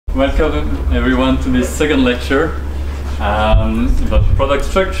Welcome everyone to this second lecture about product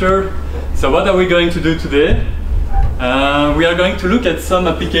structure. So what are we going to do today? We are going to look at some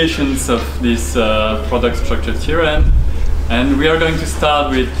applications of this product structure theorem, and we are going to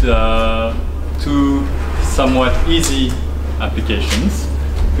start with two somewhat easy applications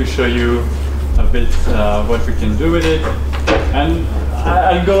to show you a bit what we can do with it. And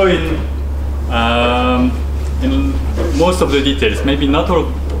I'll go in most of the details, maybe not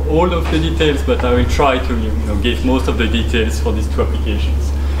all of the details, but I will try to give most of the details for these two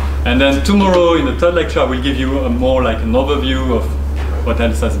applications. And then tomorrow in the third lecture I will give you more like an overview of what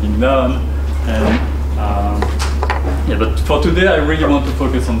else has been done. And yeah, but for today I really want to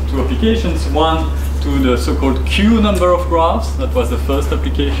focus on two applications. One to the so-called Q number of graphs, that was the first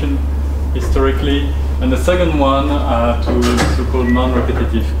application historically, and the second one to the so-called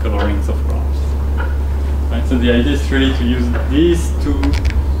non-repetitive colorings of graphs. Right, so the idea is really to use these two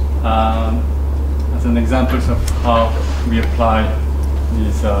as an examples of how we apply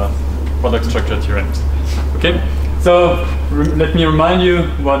these product structure theorems. Okay, so let me remind you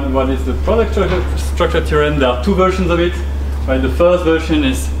what is the product structure theorem. There are two versions of it. Right, the first version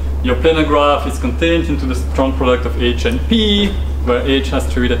is your planar graph is contained into the strong product of H and P, where H has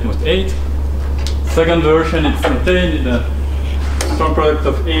to read at most 8. Second version is contained in the strong product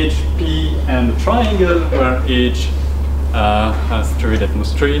of H, P, and the triangle, where H has to read at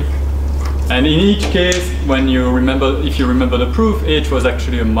most 3. And in each case, when you remember, if you remember the proof, H was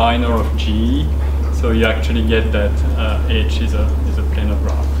actually a minor of G, so you actually get that H is a planar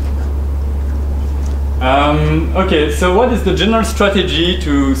graph. Okay, so what is the general strategy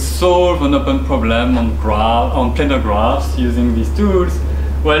to solve an open problem on planar graphs using these tools?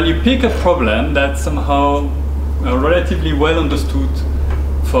 Well, you pick a problem that's somehow relatively well understood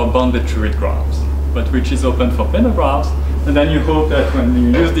for bounded tree graphs, but which is open for planar graphs, and then you hope that when you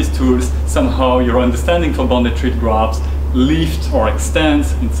use these tools, somehow your understanding for bounded tree graphs lifts or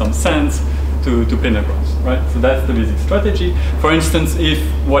extends in some sense to planar graphs, right? So that's the basic strategy. For instance, if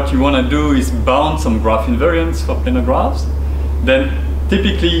what you want to do is bound some graph invariants for planar graphs, then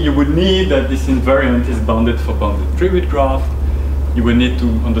typically you would need that this invariant is bounded for bounded tree graph. You would need to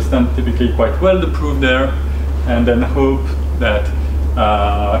understand typically quite well the proof there, and then hope that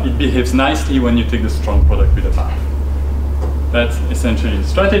it behaves nicely when you take the strong product with a path. That's essentially the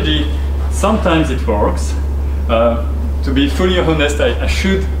strategy. Sometimes it works. To be fully honest, I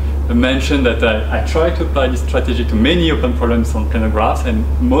should mention that I try to apply this strategy to many open problems on planar graphs, and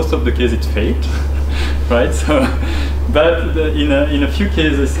most of the cases it failed, right? So, but in a few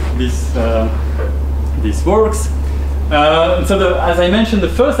cases this works. So as I mentioned, the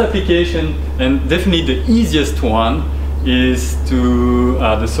first application, and definitely the easiest one, is to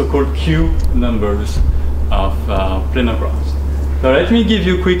the so-called Q numbers of planar graphs. So let me give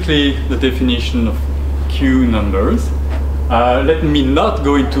you quickly the definition of Q numbers. Let me not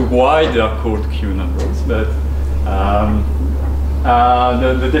go into why they are called Q numbers, but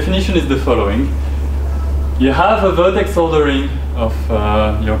the definition is the following. You have a vertex ordering of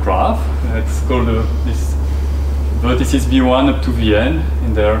your graph. It's called this vertices V1 up to Vn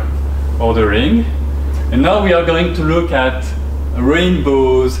in their ordering. And now we are going to look at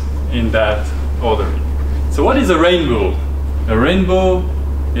rainbows in that ordering. So what is a rainbow? A rainbow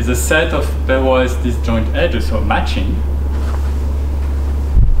is a set of pairwise disjoint edges, or matching,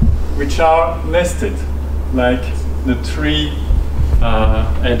 which are nested, like the 3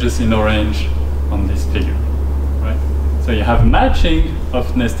 edges in orange on this figure, right? So you have matching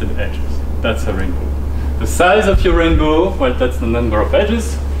of nested edges. That's a rainbow. The size of your rainbow, well, that's the number of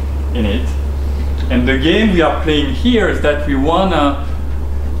edges in it. And the game we are playing here is that we want to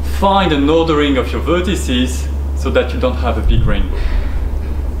find an ordering of your vertices so that you don't have a big rainbow.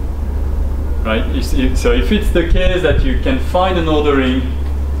 Right? So if it's the case that you can find an ordering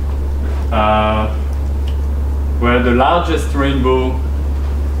where the largest rainbow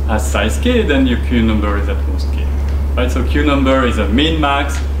has size k, then your Q number is at most k. Right? So Q number is a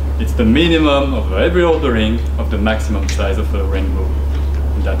min-max. It's the minimum of every ordering of the maximum size of a rainbow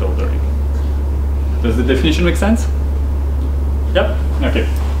in that ordering. Does the definition make sense? Yep. Okay.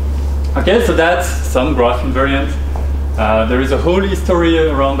 Okay, so that's some graph invariant. There is a whole history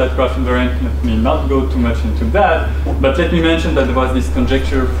around that graph invariant. Let me not go too much into that, but let me mention that there was this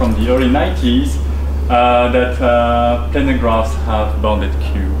conjecture from the early 90s that planar graphs have bounded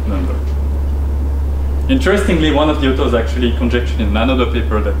Q number. Interestingly, one of the authors actually conjectured in another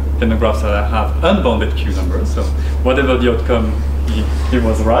paper that planar graphs have unbounded Q numbers. So whatever the outcome, he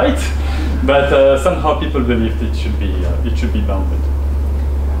was right. But somehow people believed it should be bounded.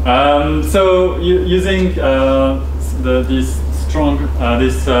 So using this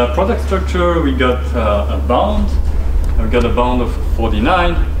product structure, we got a bound. We got a bound of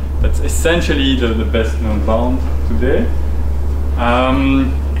 49. That's essentially the best known bound today.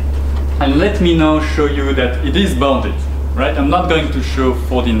 And let me now show you that it is bounded, right? I'm not going to show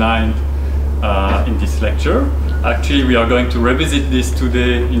 49 in this lecture. Actually, we are going to revisit this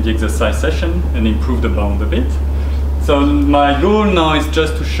today in the exercise session and improve the bound a bit. So my goal now is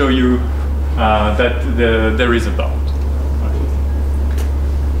just to show you that there is a bound.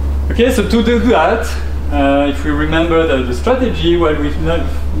 Okay, so to do that, if we remember the strategy, well, we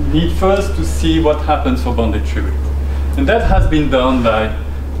need first to see what happens for bounded tree width. And that has been done by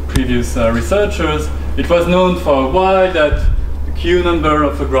previous researchers. It was known for a while that the Q number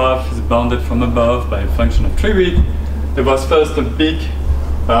of a graph is bounded from above by a function of tree width. There was first a big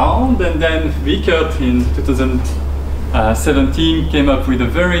bound, and then Vickert in 2017 came up with a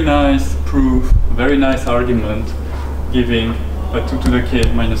very nice proof, a very nice argument, giving a 2 to the k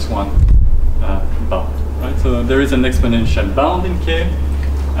minus 1 bound. Right? So there is an exponential bound in k.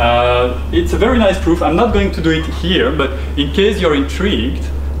 It's a very nice proof. I'm not going to do it here, but in case you're intrigued,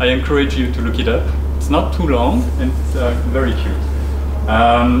 I encourage you to look it up. It's not too long, and it's very cute.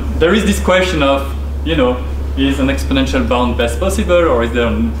 There is this question of, you know, is an exponential bound best possible, or is there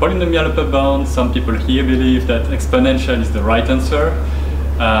a polynomial upper bound? Some people here believe that exponential is the right answer,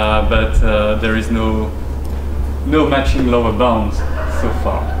 but there is no matching lower bounds so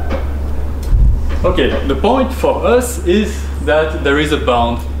far. Okay, the point for us is that there is a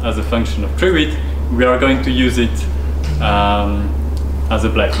bound as a function of tree width. We are going to use it as a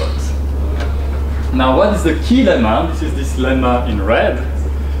black box. Now, what is the key lemma? This is this lemma in red.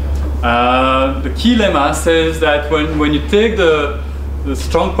 The key lemma says that when you take the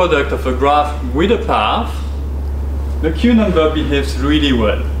strong product of a graph with a path, the Q number behaves really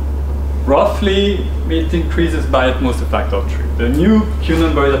well. Roughly, it increases by at most a factor of 3. The new Q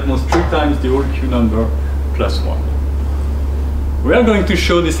number is at most 3 times the old Q number plus 1. We are going to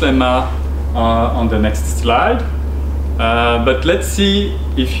show this lemma on the next slide. But let's see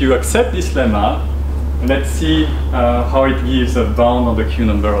if you accept this lemma. Let's see how it gives a bound on the Q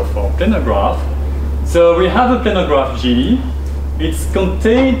number of our planar graph. So we have a planar graph G. It's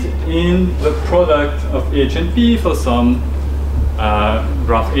contained in the product of H and P for some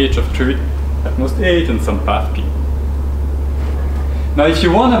graph H of tree at most 8 and some path P. Now, if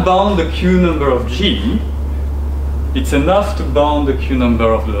you want to bound the Q number of G, it's enough to bound the Q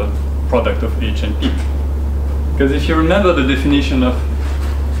number of the product of H and P. Because if you remember the definition of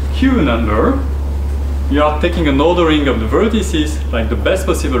Q number, you are taking an ordering of the vertices, like the best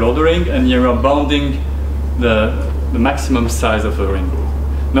possible ordering, and you are bounding the maximum size of the rainbow.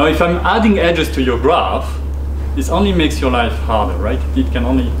 Now, if I'm adding edges to your graph, this only makes your life harder, right? It can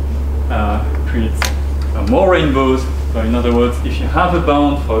only create more rainbows. So in other words, if you have a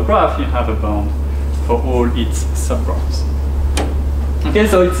bound for a graph, you have a bound for all its subgraphs. Okay,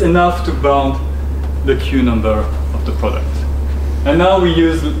 so it's enough to bound the Q number of the product. And now we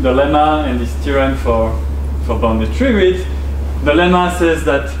use the lemma and this theorem for bounded tree width. The lemma says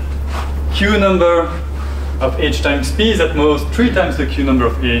that Q number of H times P is at most 3 times the Q number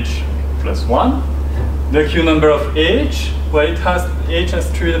of H plus 1. The Q number of H, well, H has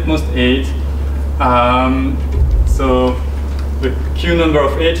 3 at most 8. So the Q number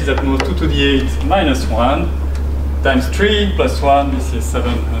of H is at most 2 to the 8 minus 1 times 3 plus 1, this is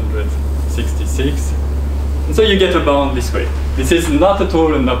 766. And so you get a bound this way. This is not at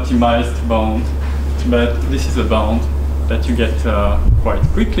all an optimized bound, but this is a bound that you get quite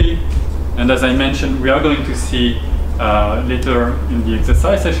quickly. And as I mentioned, we are going to see later in the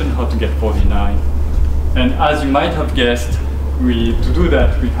exercise session how to get 49. And as you might have guessed, to do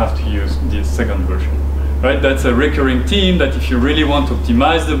that, we have to use the second version. Right? That's a recurring theme that if you really want to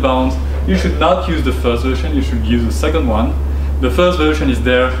optimize the bounds, you should not use the first version, you should use the second one. The first version is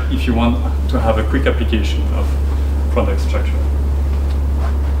there if you want to have a quick application of product structure.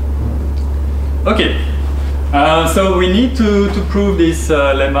 Okay, so we need to prove this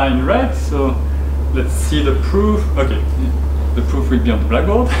lemma in red. So let's see the proof. Okay, the proof will be on the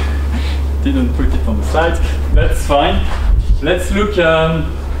blackboard. Didn't put it on the slides. That's fine. Let's look at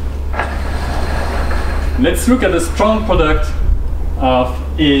the strong product of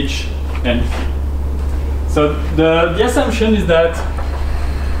H and P. So the assumption is that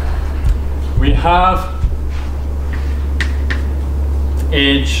we have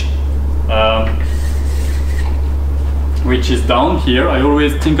H, which is down here. I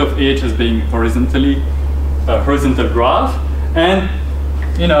always think of H as being horizontal graph, and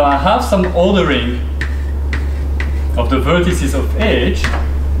you know I have some ordering of the vertices of H,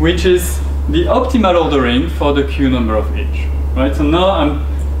 which is the optimal ordering for the Q number of H. right? So now I'm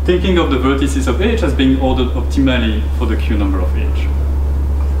thinking of the vertices of H as being ordered optimally for the Q number of H.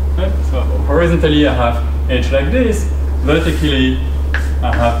 Right? So horizontally I have H like this, vertically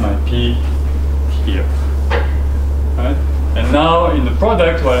I have my P here. Right? And now in the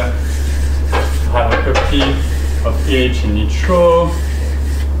product, well, I have a copy of H in each row,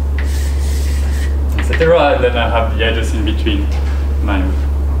 etc. And then I have the edges in between mine.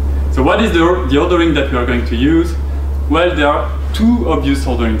 So what is the ordering that we are going to use? Well, there are two obvious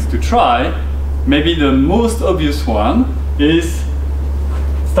orderings to try. Maybe the most obvious one is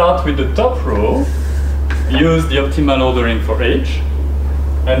start with the top row, use the optimal ordering for H,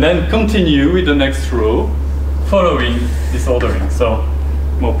 and then continue with the next row following this ordering. So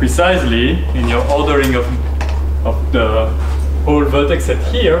more precisely, in your ordering of the whole vertex set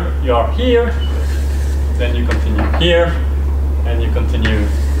here, you are here, then you continue here, and you continue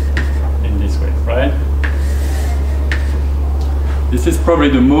in this way, right? This is probably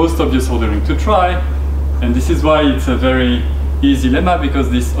the most obvious ordering to try, and this is why it's a very easy lemma, because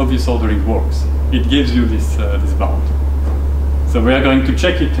this obvious ordering works. It gives you this bound. So we are going to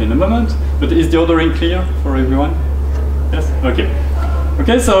check it in a moment, but is the ordering clear for everyone? Yes? Okay.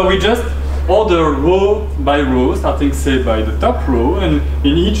 Okay, so we just order row by row, starting say by the top row, and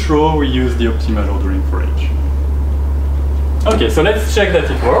in each row we use the optimal ordering for H. Okay, so let's check that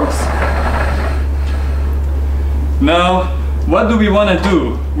it works. Now, what do we want to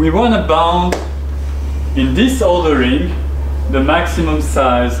do? We want to bound in this ordering the maximum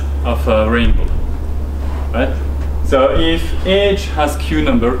size of a rainbow, right? So if H has Q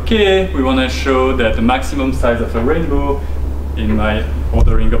number K, we want to show that the maximum size of a rainbow in my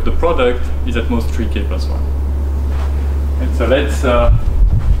ordering of the product is at most 3K plus 1. And so let's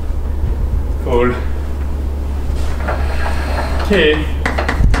call K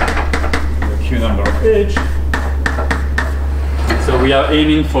the Q number of H. So we are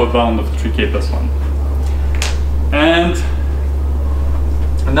aiming for a bound of 3K plus 1. And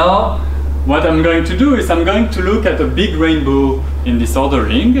now what I'm going to do is I'm going to look at a big rainbow in this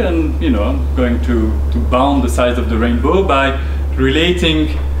ordering, and I'm going to bound the size of the rainbow by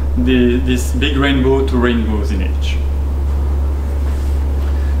relating this big rainbow to rainbows in H.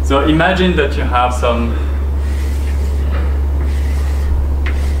 So imagine that you have some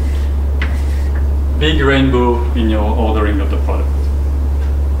big rainbow in your ordering of the product.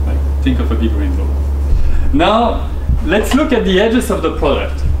 Right? Think of a big rainbow. Now, let's look at the edges of the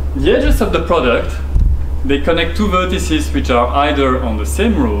product. The edges of the product, they connect two vertices which are either on the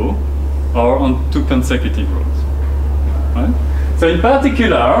same row or on two consecutive rows. Right? So in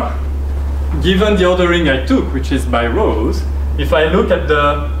particular, given the ordering I took, which is by rows, if I look at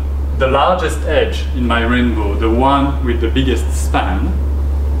the largest edge in my rainbow, the one with the biggest span,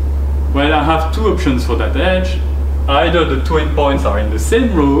 well, I have two options for that edge. Either the two endpoints are in the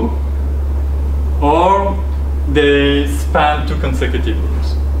same row, or they span two consecutive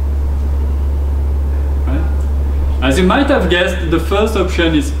rows. Right? As you might have guessed, the first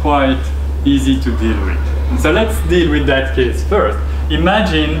option is quite easy to deal with. And so let's deal with that case first.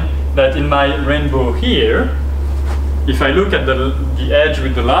 Imagine that in my rainbow here, if I look at the edge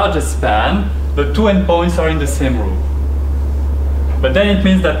with the largest span, the two endpoints are in the same row. But then it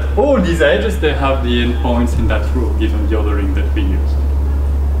means that all these edges, they have the endpoints in that row, given the ordering that we used.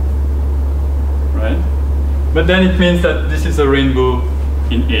 Right? But then it means that this is a rainbow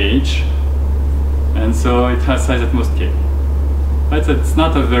in H, and so it has size at most K. Right? So it's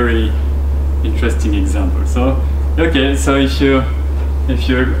not a very interesting example. So, okay, so if you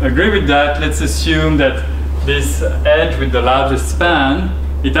agree with that, let's assume that this edge with the largest span,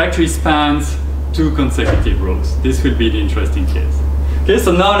 it actually spans two consecutive rows. This will be the interesting case. Okay,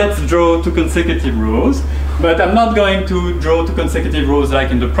 so now let's draw two consecutive rows, but I'm not going to draw two consecutive rows like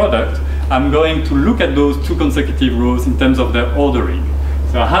in the product. I'm going to look at those two consecutive rows in terms of their ordering.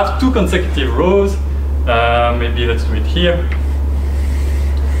 So I have two consecutive rows. Maybe let's do it here.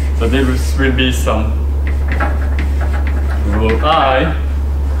 So there will be some row I,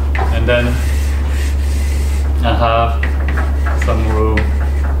 and then I have some row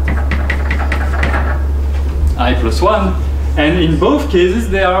I plus 1. And in both cases,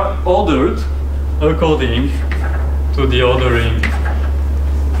 they are ordered according to the ordering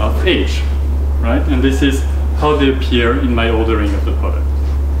of H, right? And this is how they appear in my ordering of the product.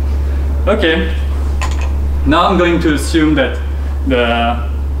 Okay, now I'm going to assume that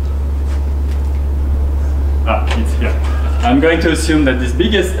it's here. I'm going to assume that this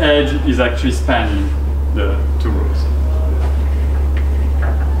biggest edge is actually spanning the two rows.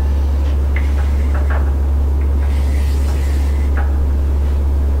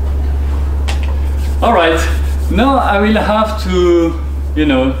 All right, Now I will have to, you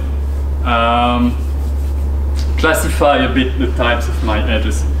know, classify a bit the types of my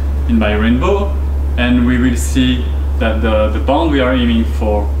edges in my rainbow, and we will see that the bound we are aiming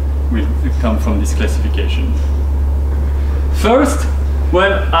for will come from this classification. First,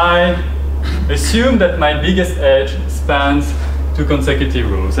 well, I assume that my biggest edge spans 2 consecutive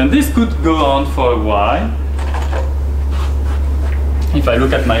rows, and this could go on for a while if I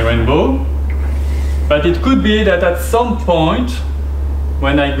look at my rainbow, but it could be that at some point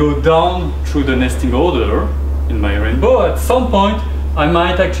when I go down through the nesting order in my rainbow, at some point I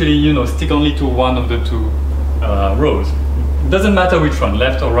might actually, you know, stick only to one of the 2 rows. It doesn't matter which one,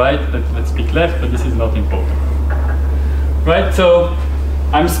 left or right. Let's pick left, but this is not important. Right, so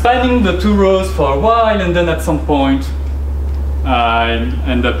I'm spanning the 2 rows for a while, and then at some point I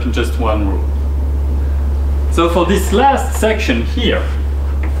end up in just 1 row. So for this last section here,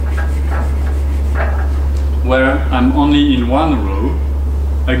 where I'm only in 1 row,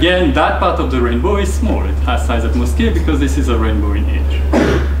 again, that part of the rainbow is small. It has size at most k because this is a rainbow in H.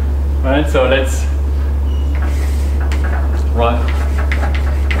 Right, so let's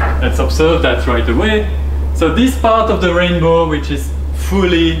observe that right away. So this part of the rainbow, which is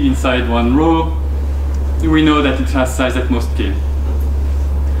fully inside 1 row, we know that it has size at most k.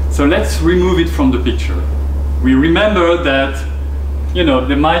 So let's remove it from the picture. We remember that, you know,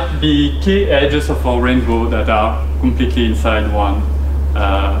 there might be k edges of our rainbow that are completely inside 1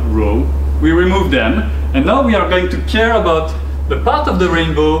 row. We remove them, and now we are going to care about the part of the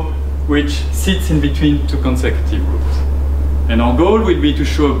rainbow which sits in between 2 consecutive rows. And our goal will be to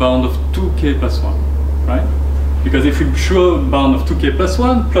show a bound of 2k plus 1, right? Because if we show a bound of 2k plus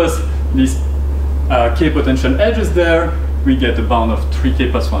 1 plus these k potential edges there, we get a bound of 3k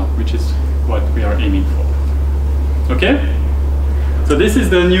plus 1, which is what we are aiming for. Okay? So this is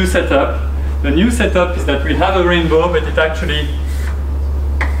the new setup. The new setup is that we have a rainbow, but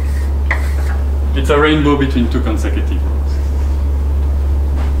it's a rainbow between 2 consecutive rows.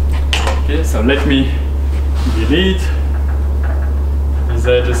 Okay, so let me delete these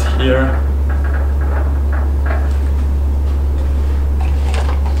edges here.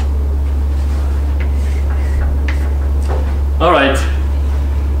 All right.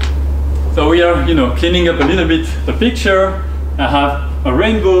 So we are, you know, cleaning up a little bit the picture. I have a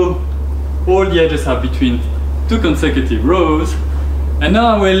rainbow. All the edges are between 2 consecutive rows. And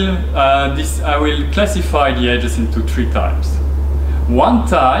now I will classify the edges into 3 types. One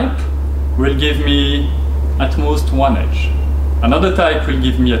type will give me at most 1 edge. Another type will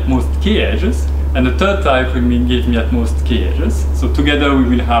give me at most k edges. And the third type will give me at most k edges. So together we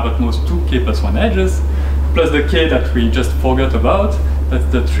will have at most 2k plus 1 edges, plus the k that we just forgot about. That's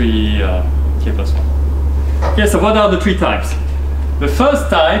the 3k plus 1. Okay, so what are the 3 types? The first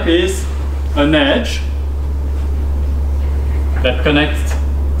type is an edge that connects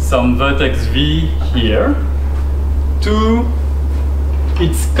some vertex v here to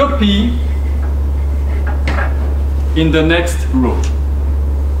its copy in the next row.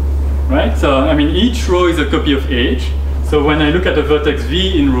 Right? So, I mean, each row is a copy of H. So when I look at the vertex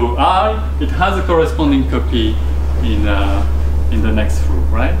v in row I, it has a corresponding copy in the next row,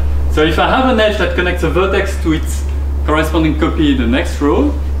 right? So if I have an edge that connects a vertex to its corresponding copy in the next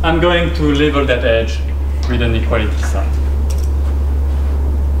row, I'm going to label that edge with an equality sign.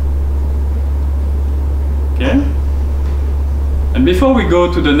 Okay? And before we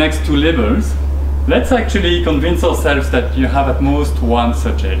go to the next 2 labels, let's actually convince ourselves that you have at most 1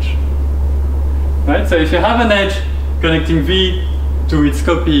 such edge. Right? So if you have an edge connecting V to its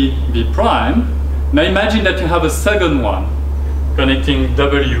copy V prime, now imagine that you have a second one connecting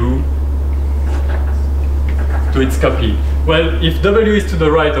W to its copy. Well, if W is to the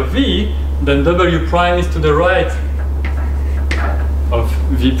right of V, then W prime is to the right of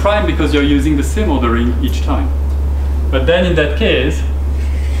V prime because you're using the same ordering each time. But then in that case,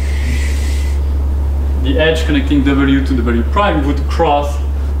 the edge connecting W to W prime would cross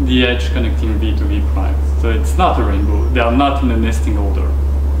the edge connecting V to V prime. So it's not a rainbow. They are not in a nesting order.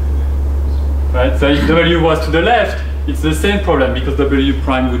 Right? So if W was to the left, it's the same problem because W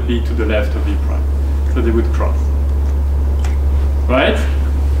prime would be to the left of V prime. So they would cross. Right?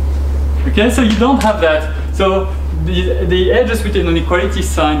 Okay, so you don't have that. So the edges with an equality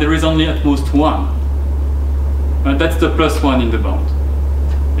sign, there is only at most 1. Right? That's the plus 1 in the bound.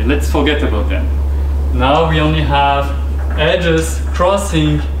 Okay, let's forget about them. Now we only have edges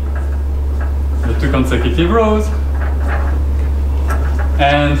crossing the 2 consecutive rows,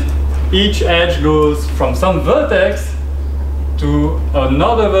 and each edge goes from some vertex to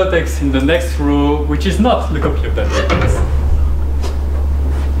another vertex in the next row, which is not the copy of that vertex.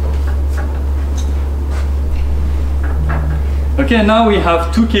 Okay, now we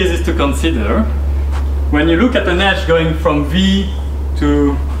have two cases to consider. When you look at an edge going from V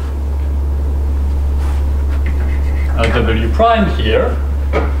to W prime here,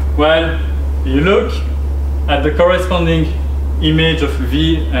 well, you look at the corresponding image of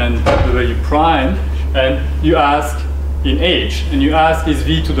V and W prime, and you ask in H, and you ask, is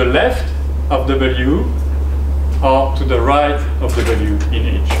V to the left of W or to the right of W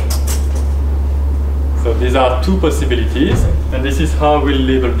in H? So these are two possibilities, and this is how we'll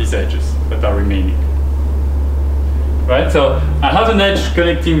label these edges that are remaining. Right, so I have an edge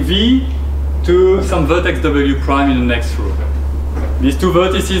connecting V to some vertex W prime in the next row. These two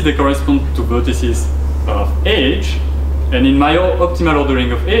vertices, they correspond to vertices of H, and in my optimal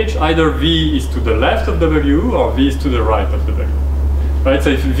ordering of H, either V is to the left of W or V is to the right of W. Right, so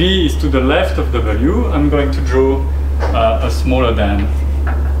if V is to the left of W, I'm going to draw a smaller than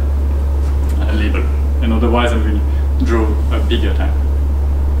label, and otherwise I will draw a bigger than.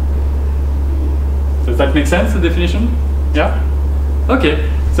 Does that make sense, the definition? Yeah? Okay,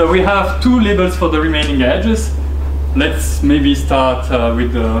 so we have two labels for the remaining edges. Let's maybe start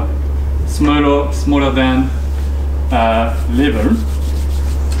with the smaller than label.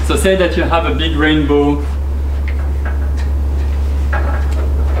 So say that you have a big rainbow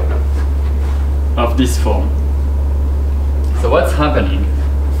of this form. So what's happening?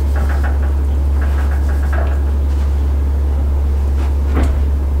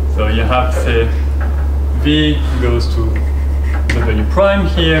 So you have, say, V goes to W prime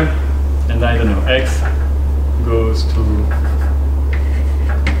here, and I don't know, X goes to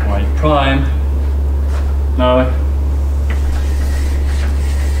Y prime. Now,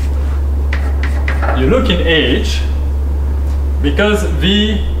 you look in H, because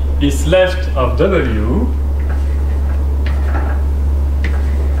V is left of W,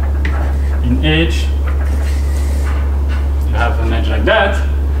 in H, you have an edge like that.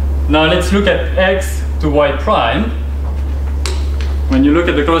 Now let's look at X to Y prime. When you look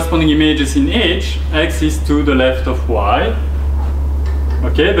at the corresponding images in H, X is to the left of Y.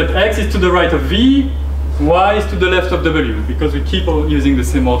 Okay, but X is to the right of V, Y is to the left of W, because we keep on using the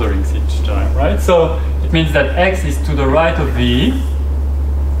same orderings each time, right? So it means that X is to the right of V,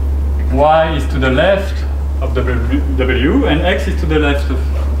 Y is to the left of W, and X is to the left of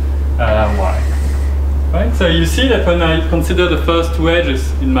Y. Right? So you see that when I consider the first two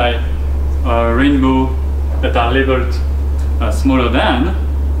edges in my rainbow that are labeled smaller than,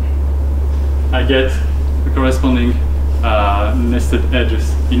 I get the corresponding nested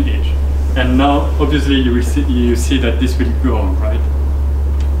edges in H. And now, obviously, you see that this will go on, right?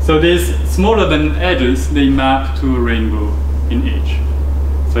 So these smaller than edges, they map to a rainbow in H.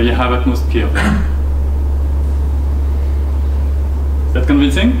 So you have at most K of them. Is that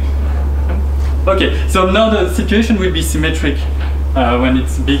convincing? Okay, so now the situation will be symmetric when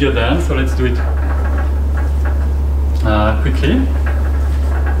it's bigger than, so let's do it quickly.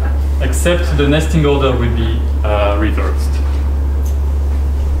 Except the nesting order will be reversed.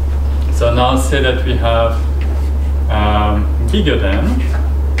 So now say that we have bigger than.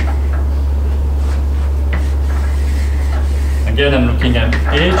 Again, I'm looking at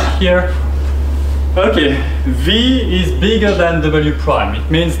H here. Okay, V is bigger than W prime. It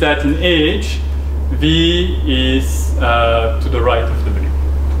means that in H, V is to the right of W.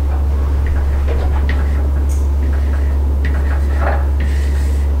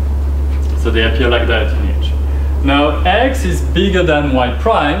 So they appear like that in H. Now X is bigger than Y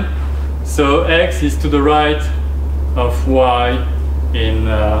prime, so X is to the right of Y in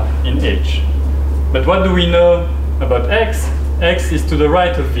H. But what do we know about X? X is to the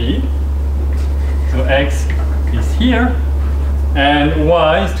right of V, so X is here, and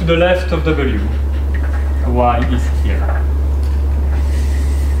Y is to the left of W. Y is here.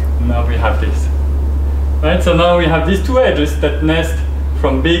 Now we have this. Right, so now we have these two edges that nest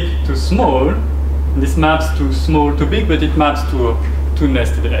from big to small. This maps to small to big, but it maps to two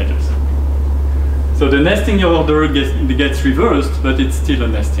nested edges. So the nesting order gets reversed, but it's still a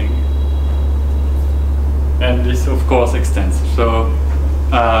nesting. And this, of course, extends. So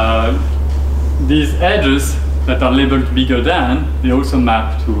these edges that are labeled bigger than, they also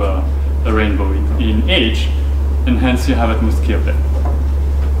map to a rainbow in H, and hence you have at most K of them.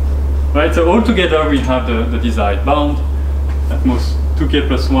 Right, so altogether we have the desired bound, at most 2K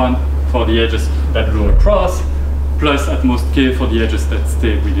plus 1 for the edges that go across, plus at most K for the edges that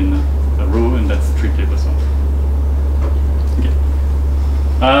stay within the row, and that's 3K plus 1.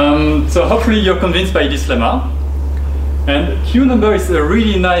 Okay. So hopefully you're convinced by this lemma. And Q number is a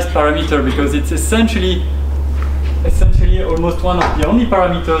really nice parameter because it's essentially almost one of the only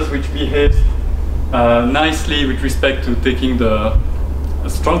parameters which behaves nicely with respect to taking a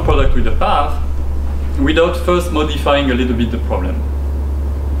strong product with a path without first modifying a little bit the problem.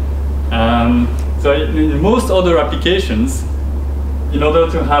 So in most other applications, in order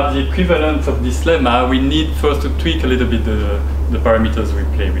to have the equivalent of this lemma, we need first to tweak a little bit the parameters we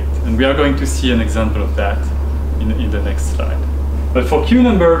play with. And we are going to see an example of that in the next slide. But for Q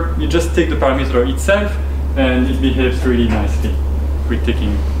number, you just take the parameter itself, and it behaves really nicely with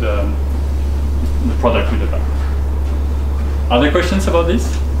taking the product with the path. Are there questions about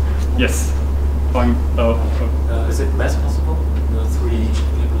this? Yes. Fine. Is it math possible? The 3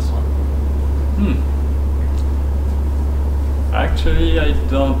 plus 1? Actually, I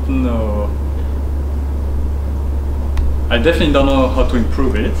don't know. I definitely don't know how to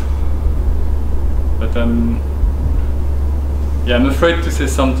improve it. But yeah, I'm afraid to say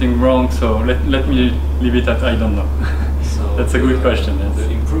something wrong, so let me leave it at I don't know. So that's a good question. Yes.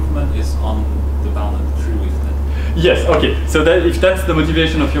 The improvement is on the bounded tree width then? Yes, okay. So if that's the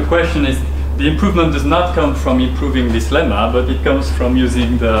motivation of your question, is the improvement does not come from improving this lemma, but it comes from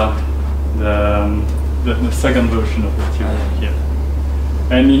using the second version of the theorem here.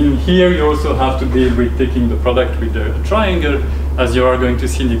 And in here you also have to deal with taking the product with the triangle. As you are going to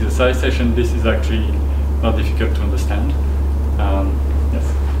see in the exercise session, this is actually not difficult to understand. Yes.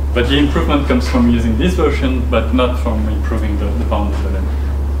 But the improvement comes from using this version, but not from improving the bound of the lemma.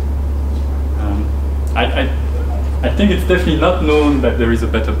 I think it's definitely not known that there is a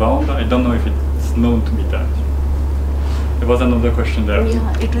better bound. I don't know if it's known to be that. There was another question there.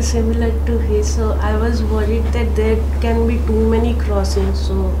 Yeah, it was similar to his. So I was worried that there can be too many crossings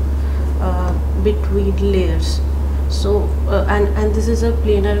between layers. So and this is a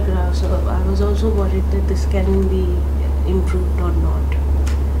planar graph. So I was also worried that this can be improved or not.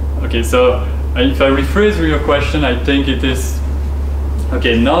 Okay, so if I rephrase your question, I think it is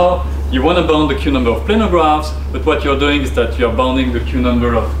okay. Now you want to bound the Q number of planar graphs, but what you're doing is that you're bounding the Q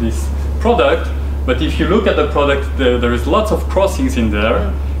number of this product. But if you look at the product, there is lots of crossings in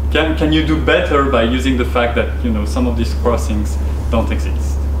there. Yeah. Can you do better by using the fact that some of these crossings don't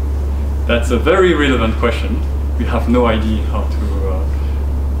exist? That's a very relevant question. We have no idea how to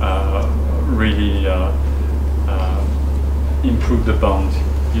really improve the bound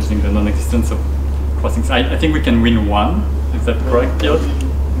using the non-existence of crossings. I think we can win one. Is that correct, Piotr?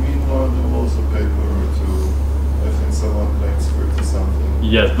 Meanwhile, there was a paper to, I think someone claims 30 something.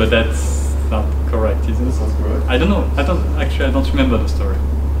 Yes, but that's not correct, isn't it? That's not correct? I don't know. I don't remember the story. I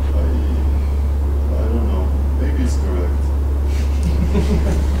don't know. Maybe it's correct.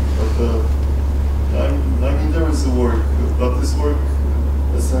 But I mean, there is a work, but this work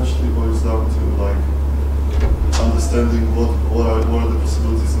essentially boils down to understanding what are the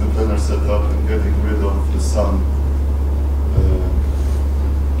possibilities in the planar setup and getting rid of the some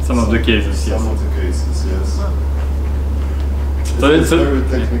of the cases. Some of the cases, yes. So it's very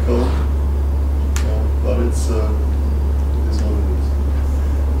technical, but it is what it is.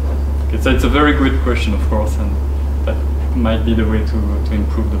 Okay, so it's a very good question, of course, and that might be the way to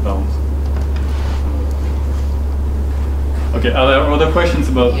improve the bounds. Okay, are there other questions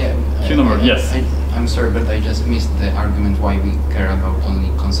about Q number? Yes. I'm sorry, but I just missed the argument why we care about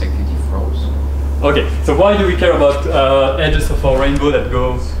only consecutive rows. Okay, so why do we care about edges of our rainbow that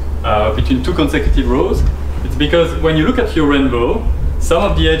go between 2 consecutive rows? It's because when you look at your rainbow, some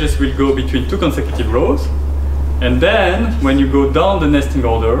of the edges will go between 2 consecutive rows, and then when you go down the nesting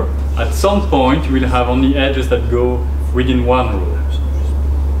order, at some point you will have only edges that go within 1 row,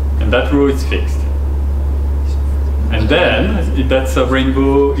 and that row is fixed. And then that's a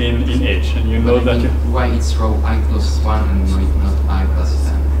rainbow in H, and you know that. Why it's row I plus 1 and not I plus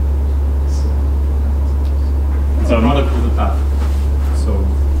 10? It's a product with the path. So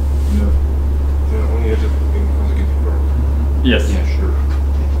There are only edges between consecutive rows. Yes. Yeah, sure.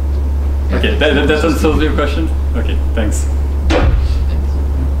 Okay, that answers your question? Okay, thanks.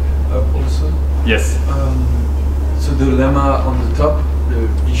 Also? Yes. So the lemma on the top, the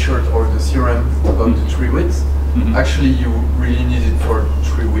B short or the theorem about the tree width, actually you really need it for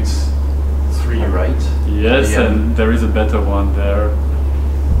tree width 3, right? Yes, and there is a better one there.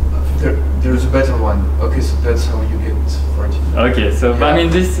 There's a better one. Okay, so that's how you get 40. Okay, so I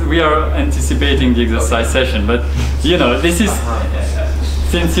mean, we are anticipating the exercise session, but this is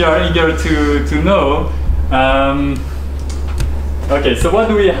since you are eager to know. Okay, so what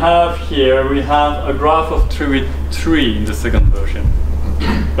do we have here? We have a graph of tree width 3 in the second version.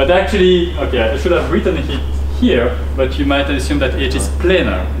 But actually, okay, I should have written it here, but you might assume that H is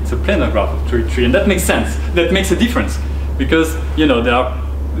planar. It's a planar graph of tree width 3, and that makes sense. That makes a difference because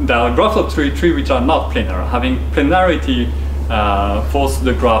there are graphs of tree width 3 which are not planar. Having planarity forces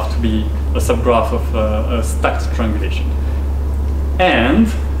the graph to be a subgraph of a stacked triangulation. And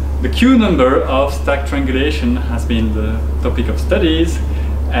the Q number of stacked triangulation has been the topic of studies,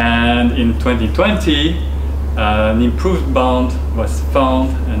 and in 2020 an improved bound was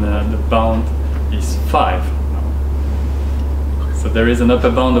found, and the bound is 5 now. So there is an upper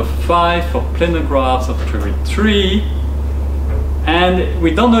bound of 5 for planar graphs of 3 with 3, and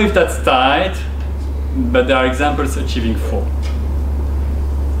we don't know if that's tight, but there are examples achieving 4.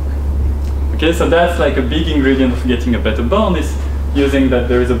 Okay, so that's like a big ingredient of getting a better bound, is using that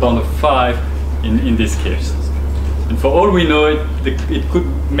there is a bound of 5 in this case. And for all we know, it could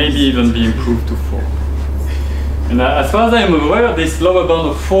maybe even be improved to 4. And as far as I am aware, this lower bound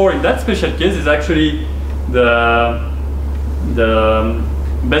of 4 in that special case is actually the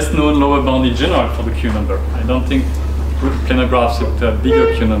best known lower bound in general for the Q number. I don't think planar graphs with a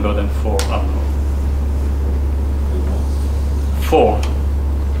bigger Q number than 4 are known. 4.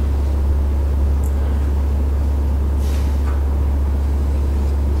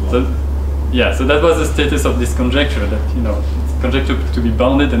 So, yeah, so that was the status of this conjecture, that, you know, it's conjecture to be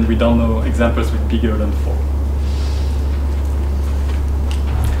bounded, and we don't know examples with bigger than 4.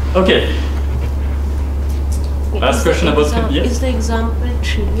 Okay. Last question about yes? Is the example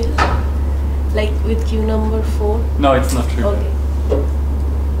trivial? Like with Q number 4? No, it's not trivial. Okay.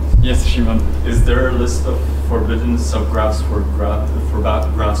 Yes, Shimon. Is there a list of forbidden subgraphs for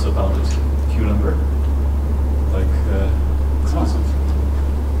graphs of bounded Q number? Like exclusive?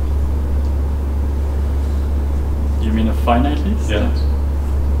 You mean a finite list? Yeah.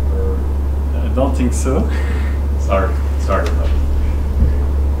 Or, I don't think so. sorry.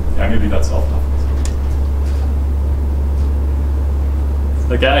 Yeah, maybe that's off topic.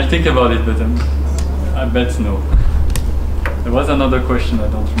 Okay, I'll think about it, but I bet no. There was another question, I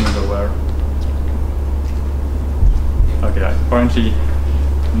don't remember where. Okay, apparently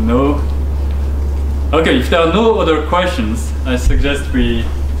no. Okay, if there are no other questions, I suggest we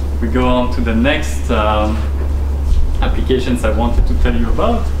go on to the next applications I wanted to tell you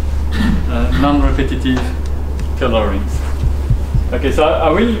about, non-repetitive colorings. Okay, so I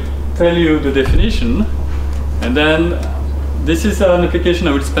will tell you the definition, and then this is an application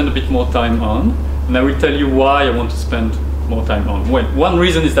I will spend a bit more time on, and I will tell you why I want to spend more time on. Well, one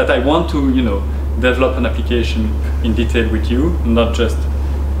reason is that I want to, you know, develop an application in detail with you, not just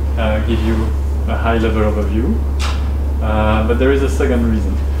give you a high-level overview. But there is a second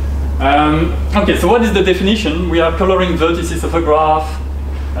reason. Okay, so what is the definition? We are coloring vertices of a graph,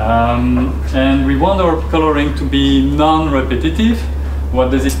 and we want our coloring to be non-repetitive. What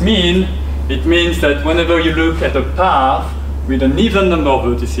does it mean? It means that whenever you look at a path with an even number of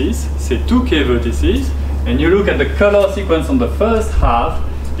vertices, say 2k vertices, and you look at the color sequence on the first half,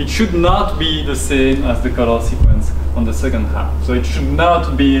 it should not be the same as the color sequence on the second half. So it should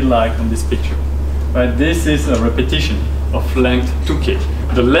not be like on this picture. Right? This is a repetition of length 2k.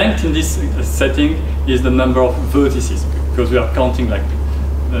 The length in this setting is the number of vertices, because we are counting like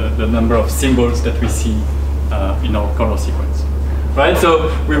the number of symbols that we see in our color sequence. Right? So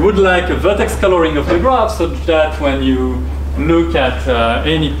we would like a vertex coloring of the graph so that when you look at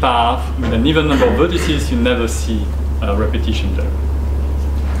any path with an even number of vertices, you never see a repetition there.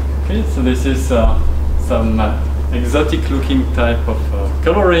 Okay, so this is some exotic looking type of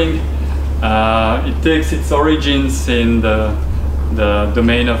coloring. It takes its origins in the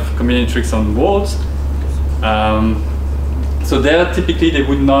domain of combinatorics on words. So there, typically, they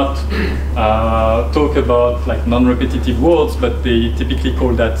would not talk about like non-repetitive words, but they typically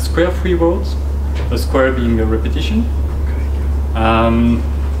call that square-free words, a square being a repetition. And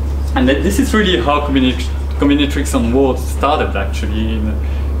this is really how combinatorics on words started, actually, in,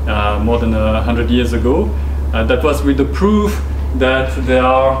 more than 100 years ago. That was with the proof that there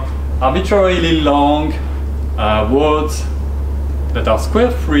are arbitrarily long words that are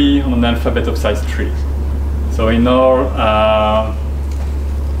square-free on an alphabet of size 3. So in our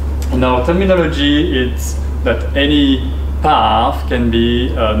terminology, it's that any path can be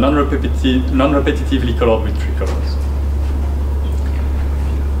non-repetitively colored with 3 colors.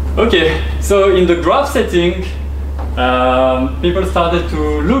 Okay, so in the graph setting, people started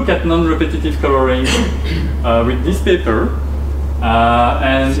to look at non-repetitive coloring with this paper.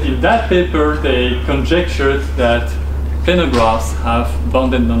 And in that paper, they conjectured that planar graphs have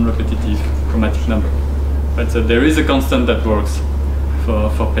bounded non-repetitive chromatic number. Right, so there is a constant that works for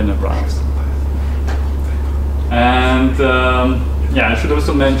planar graphs. And yeah, I should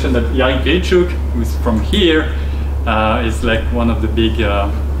also mention that Jarek Grychuk, who's from here, is like one of the big,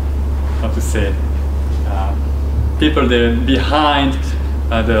 how to say, people there behind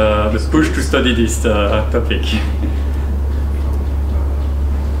the push to study this topic.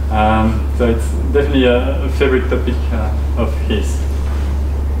 So it's definitely a favorite topic of his.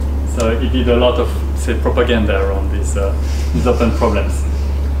 So he did a lot of, say, propaganda around these open problems.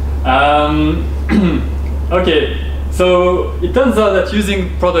 Okay, so it turns out that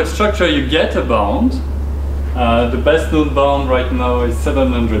using product structure you get a bound. The best known bound right now is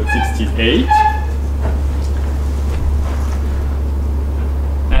 768.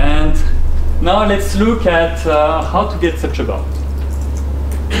 And now let's look at how to get such a bound.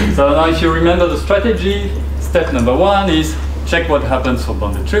 So now if you remember the strategy, step number 1 is check what happens for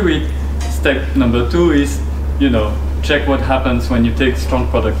bounded tree width. Step number 2 is, check what happens when you take strong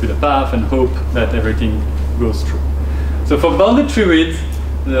product with a path and hope that everything goes through. So for bounded tree width,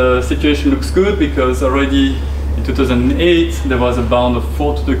 the situation looks good because already in 2008 there was a bound of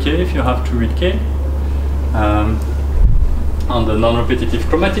 4 to the k if you have tree width k on the non-repetitive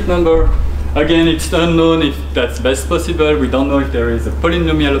chromatic number. Again, it's unknown if that's best possible. We don't know if there is a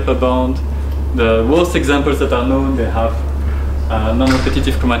polynomial upper bound. The worst examples that are known, they have a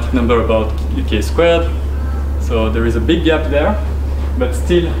non-repetitive chromatic number about k squared. So there is a big gap there, but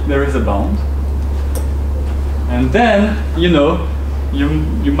still there is a bound. And then, you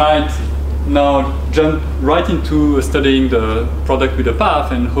might now jump right into studying the product with a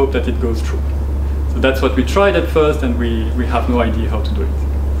path and hope that it goes through. So that's what we tried at first, and we have no idea how to do it.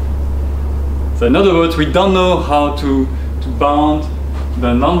 So in other words, we don't know how to bound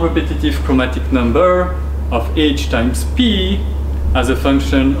the non-repetitive chromatic number of h times p as a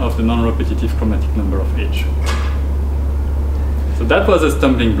function of the non-repetitive chromatic number of h. So that was a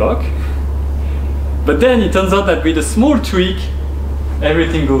stumbling block. But then it turns out that with a small tweak,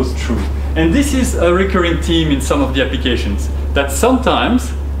 everything goes through. And this is a recurring theme in some of the applications, that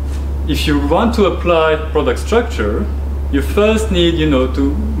sometimes, if you want to apply product structure, you first need,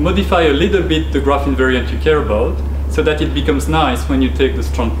 to modify a little bit the graph invariant you care about, so that it becomes nice when you take the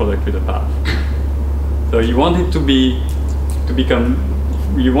strong product with a path. So you want it to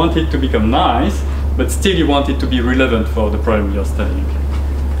become nice, but still you want it to be relevant for the problem you're studying.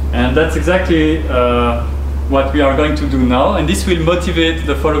 And that's exactly what we are going to do now, and this will motivate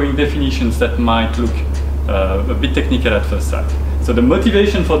the following definitions that might look a bit technical at first sight. So the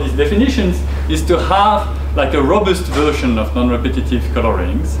motivation for these definitions is to have like a robust version of non-repetitive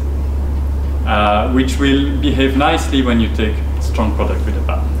colorings, which will behave nicely when you take strong product with a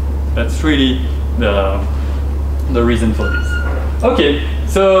path. That's really the reason for this. Okay,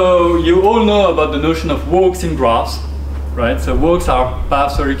 so you all know about the notion of walks in graphs, right? So walks are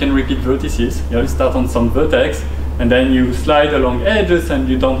paths where you can repeat vertices. You start on some vertex, and then you slide along edges, and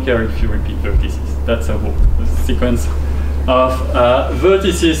you don't care if you repeat vertices. That's a walk, a sequence of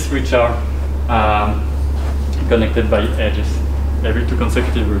vertices which are connected by edges, every 2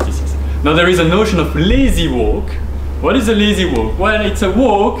 consecutive vertices. Now there is a notion of lazy walk. What is a lazy walk? Well, it's a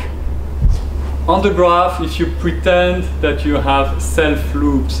walk on the graph if you pretend that you have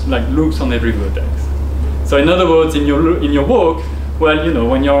self-loops, like loops on every vertex. So in other words, in your walk, well,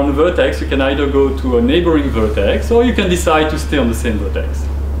 when you're on a vertex, you can either go to a neighboring vertex, or you can decide to stay on the same vertex.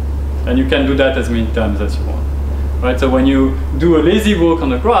 And you can do that as many times as you want. Right, so when you do a lazy walk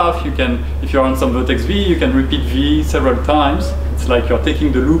on a graph, you can, if you're on some vertex v, you can repeat v several times. It's like you're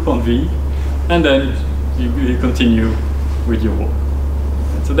taking the loop on v, and then you continue with your walk.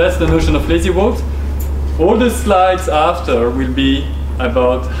 So that's the notion of lazy walks. All the slides after will be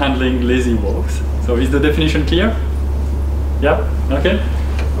about handling lazy walks. So is the definition clear? Yeah? Okay.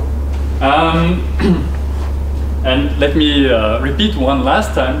 And let me repeat one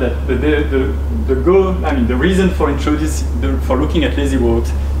last time that the goal, the reason for looking at lazy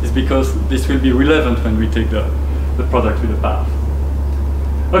walks is because this will be relevant when we take the product with the path.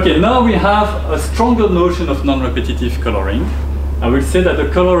 Okay, now we have a stronger notion of non-repetitive coloring. I will say that the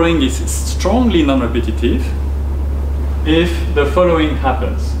coloring is strongly non-repetitive if the following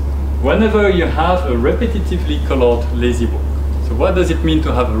happens. Whenever you have a repetitively colored lazy walk. So what does it mean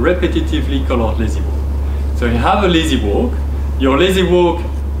to have a repetitively colored lazy walk? So you have a lazy walk. Your lazy walk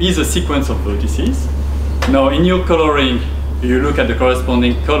is a sequence of vertices. Now in your coloring, you look at the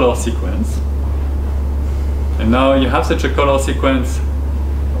corresponding color sequence. And now you have such a color sequence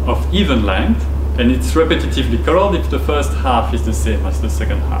of even length, and it's repetitively colored if the first half is the same as the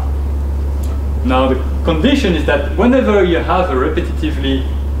second half. Now the condition is that whenever you have a repetitively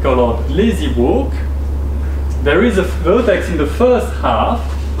colored lazy walk, there is a vertex in the first half,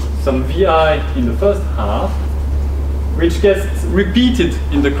 some vi in the first half, which gets repeated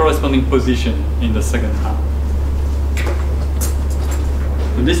in the corresponding position in the second half.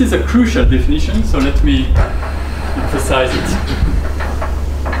 And this is a crucial definition, so let me emphasize it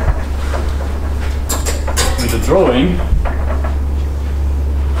with a drawing.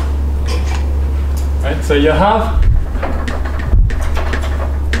 Right? So you have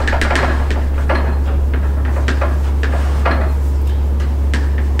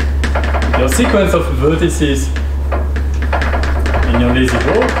your sequence of vertices in your lazy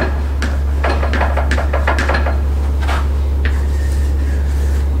walk.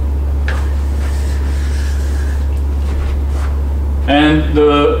 And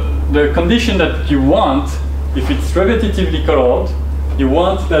the condition that you want, if it's repetitively colored, you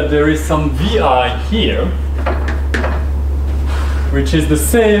want that there is some VI here, which is the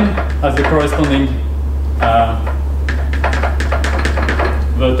same as the corresponding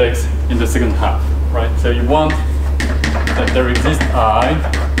vertex in the second half, right? So you want that there exists I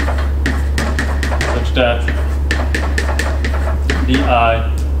such that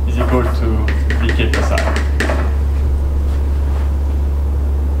VI is equal to VK plus I.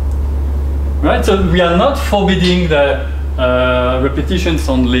 Right, so we are not forbidding the repetitions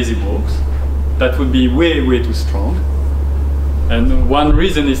on lazy walks. That would be way, way too strong. And one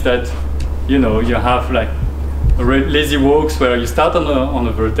reason is that, you know, you have like lazy walks where you start on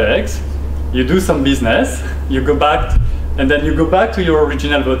a vertex, you do some business, you go back, and then you go back to your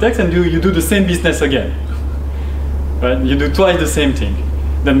original vertex and you do the same business again. Right? You do twice the same thing.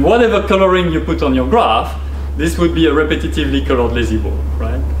 Then whatever coloring you put on your graph, this would be a repetitively colored lazy walk,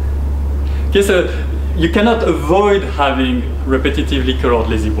 right? Okay, so you cannot avoid having repetitively colored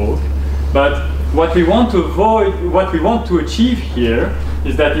lazy walk, but what we want to avoid, what we want to achieve here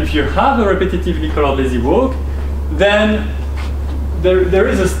is that if you have a repetitively colored lazy walk, then there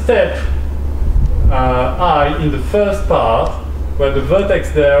is a step I in the first part where the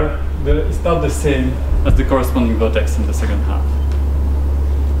vertex there is not the same as the corresponding vertex in the second half.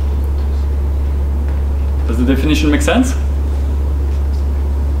 Does the definition make sense?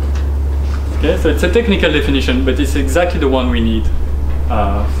 Okay, so it's a technical definition, but it's exactly the one we need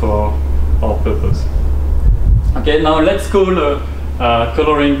for our purpose. Okay, now let's call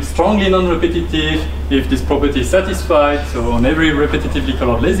coloring strongly non-repetitive if this property is satisfied. So on every repetitively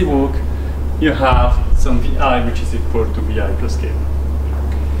colored lazy walk, you have some VI which is equal to VI plus K.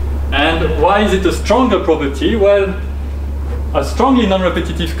 And why is it a stronger property? Well, a strongly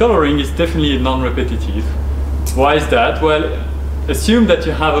non-repetitive coloring is definitely non-repetitive. Why is that? Well, assume that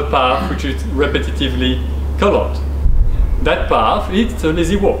you have a path which is repetitively colored. That path is a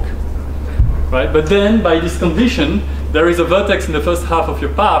lazy walk, right? But then, by this condition, there is a vertex in the first half of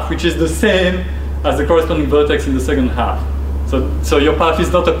your path which is the same as the corresponding vertex in the second half. So your path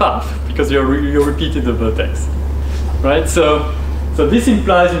is not a path because you repeated the vertex, right? So this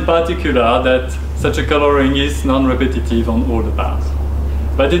implies in particular that such a coloring is non-repetitive on all the paths.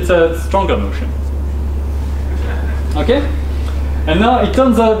 But it's a stronger notion. Okay? And now it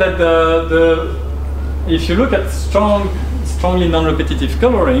turns out that if you look at strongly non-repetitive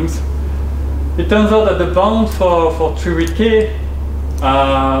colorings, it turns out that the bound for tree with K,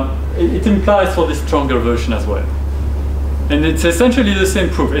 it implies for this stronger version as well. And it's essentially the same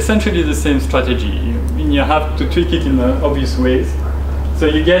proof, essentially the same strategy. I mean, you have to tweak it in obvious ways. So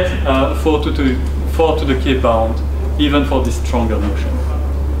you get 4 to the K bound, even for this stronger notion.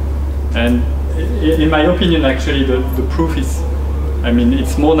 And in my opinion, actually, the proof is, I mean,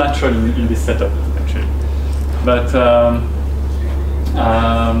 it's more natural in this setup, actually. But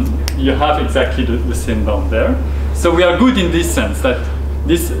you have exactly the same bound there. So we are good in this sense, that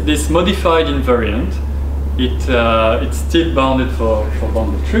this modified invariant, it's still bounded for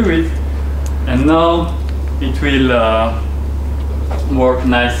bounded tree width, and now it will work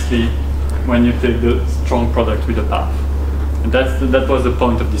nicely when you take the strong product with the path. And that was the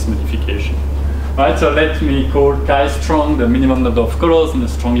point of this modification. Right, so let me call chi strong the minimum number of colors in a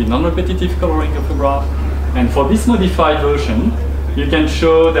strongly non-repetitive coloring of a graph. And for this modified version, you can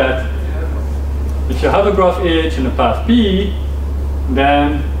show that if you have a graph H and a path P,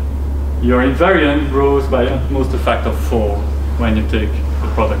 then your invariant grows by almost a factor of 4 when you take the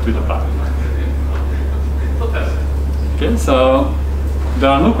product with the path. Okay, so there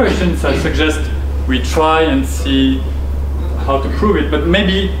are no questions. I suggest we try and see how to prove it, but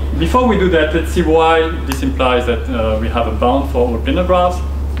maybe before we do that, let's see why this implies that we have a bound for all planar graphs.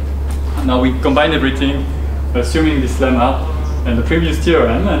 And now we combine everything, assuming this lemma and the previous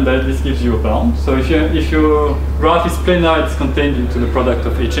theorem, and that this gives you a bound. So if your graph is planar, it's contained into the product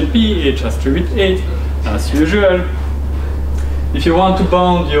of H and P. H has tree width 8, as usual. If you want to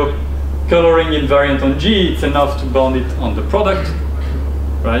bound your coloring invariant on G, it's enough to bound it on the product.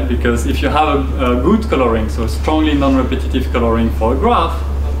 Right? Because if you have a good coloring, so strongly non-repetitive coloring for a graph,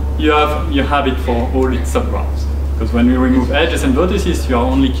 you have it for all its subgraphs. Because when we remove edges and vertices, you are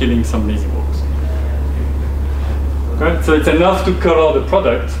only killing some lazy walks. Okay? So it's enough to color the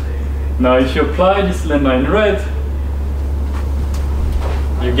product Now if you apply this lemma in red,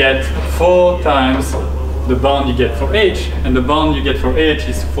 you get 4 times the bound you get for h, and the bound you get for h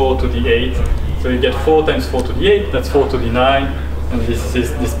is 4 to the 8. So you get 4 times 4 to the 8, that's 4 to the 9, and this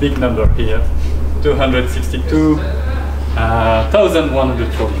is this big number here,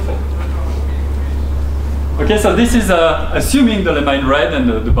 262,144. Okay, so this is assuming the lemma in red and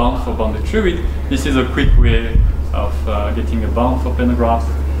the bound for bounded tree width. This is a quick way of getting a bound for planar graphs.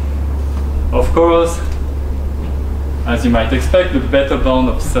 Of course, as you might expect, the better bound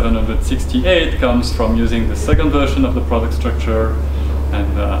of 768 comes from using the second version of the product structure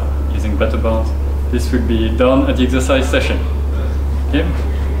and using better bounds. This will be done at the exercise session. Okay?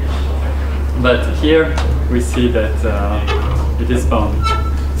 But here we see that it is bounded.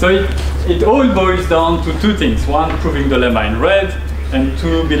 So it all boils down to 2 things. 1, proving the lemma in red, and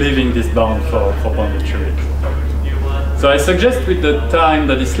 2, believing this bound for bounded tree width. So I suggest with the time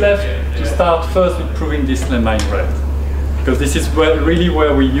that is left to start first with proving this lemma in red. Because this is really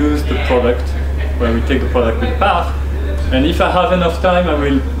where we use the product, where we take the product with the path. And if I have enough time, I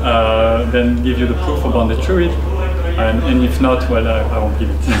will then give you the proof for bounded tree width. And if not, well, I won't give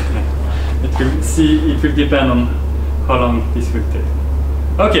it. It will depend on how long this will take.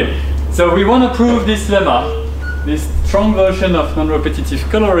 Okay, so we want to prove this lemma. This strong version of non-repetitive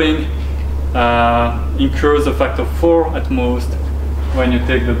coloring incurs a factor 4 at most when you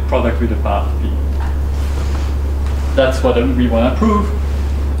take the product with the path P. That's what we want to prove.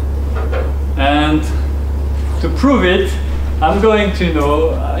 And to prove it, I'm going to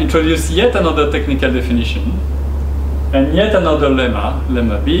introduce yet another technical definition and yet another lemma,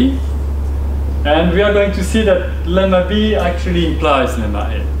 lemma B. And we are going to see that lemma B actually implies lemma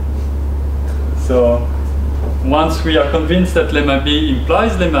A. So once we are convinced that lemma B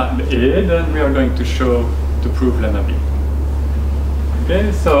implies lemma A, then we are going to prove lemma B.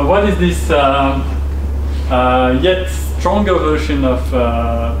 Okay, so what is this yet stronger version of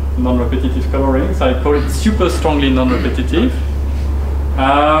non-repetitive colorings? I call it super strongly non-repetitive.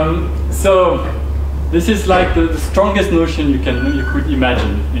 So this is like the strongest notion you could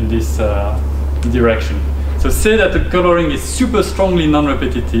imagine in this direction. So say that the coloring is super strongly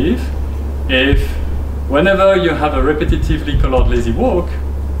non-repetitive if whenever you have a repetitively colored lazy walk,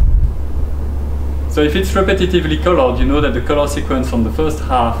 so if it's repetitively colored, you know that the color sequence on the first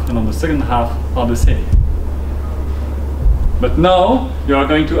half and on the second half are the same. But now you are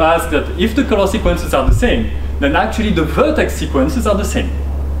going to ask that if the color sequences are the same, then actually the vertex sequences are the same.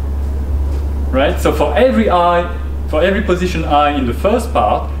 Right? So for every position I in the first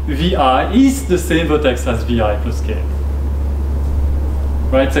part, Vi is the same vertex as Vi plus k.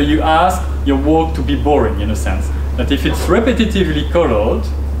 Right? So you ask your walk to be boring in a sense. That if it's repetitively colored,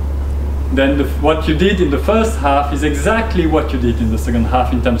 then what you did in the first half is exactly what you did in the second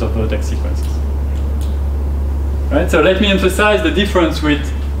half in terms of vertex sequences. Right? So let me emphasize the difference with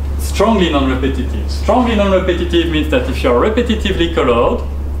strongly non-repetitive. Strongly non-repetitive means that if you're repetitively colored,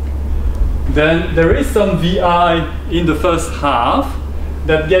 then there is some Vi in the first half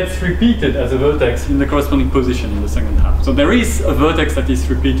that gets repeated as a vertex in the corresponding position in the second half. So there is a vertex that is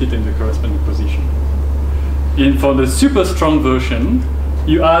repeated in the corresponding position. For the super strong version,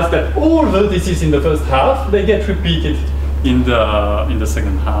 you ask that all vertices in the first half, they get repeated in the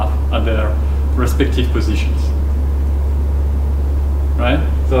second half at their respective positions. Right?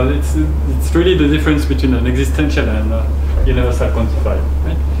 So it's really the difference between an existential and universal quantifier.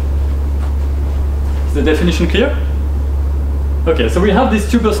 Right? Is the definition clear? Okay, so we have this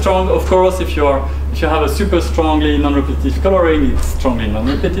super strong. Of course, if you have a super strongly non-repetitive coloring, it's strongly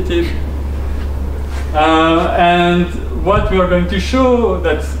non-repetitive. And what we are going to show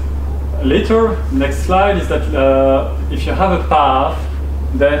that later, next slide, is that if you have a path,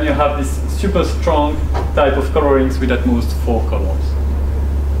 then you have this super strong type of colorings with at most 4 colors.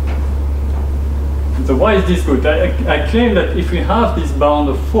 So why is this good? I claim that if we have this bound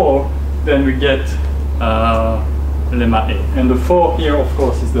of 4, then we get lemma A. And the 4 here, of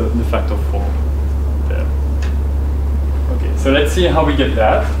course, is the factor 4 there. Okay, so let's see how we get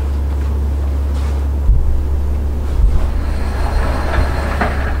that.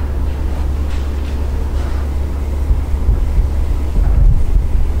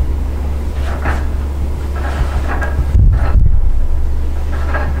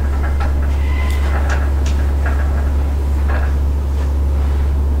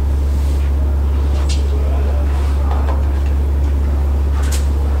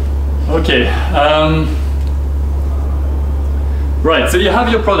 Okay. Right. So you have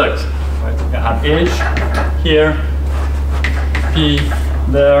your product. Right. You have H here, P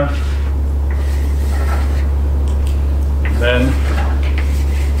there, then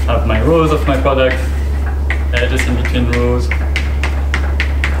have my rows of my product, edges in between rows,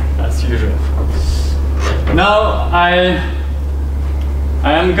 as usual. Now I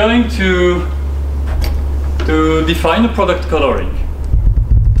am going to define a product coloring.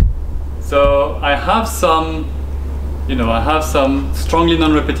 So I have some, I have some strongly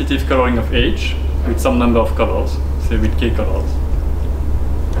non-repetitive coloring of H with some number of colors, say with K colors.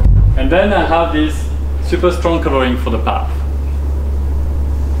 And then I have this super strong coloring for the path.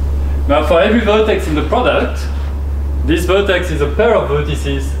 Now for every vertex in the product, this vertex is a pair of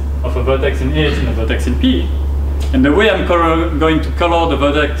vertices of a vertex in H and a vertex in P. And the way I'm going to color the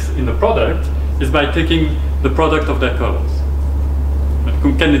vertex in the product is by taking the product of their colors.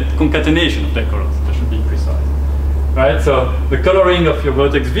 Concatenation of their colors, that should be precise. Right, so the coloring of your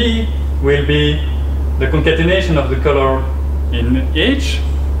vertex V will be the concatenation of the color in H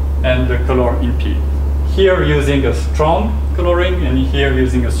and the color in P. Here using a strong coloring and here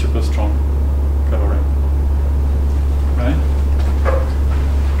using a super strong coloring. Right?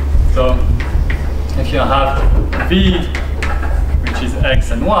 So if you have V, which is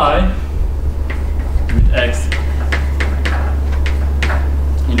X and Y, with X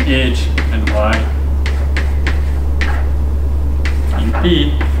in H and Y in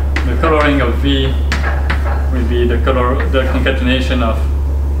P, the coloring of V will be the concatenation of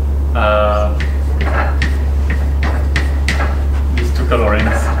these two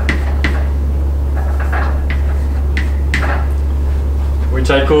colorings, which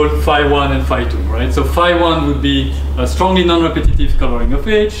I call phi 1 and phi 2, right? So phi 1 would be a strongly non-repetitive coloring of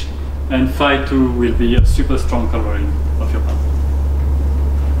H, and phi 2 will be a super strong coloring of your path.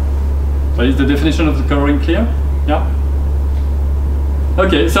 So is the definition of the coloring clear? Yeah?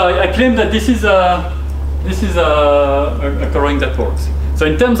 Okay, so I claim that this is a coloring that works. So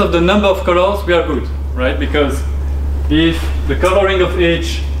in terms of the number of colors, we are good, right? Because if the coloring of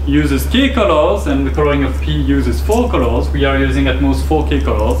H uses K colors and the coloring of P uses 4 colors, we are using at most 4 K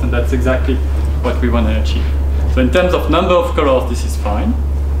colors, and that's exactly what we want to achieve. So in terms of number of colors, this is fine.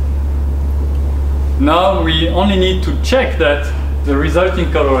 Now we only need to check that the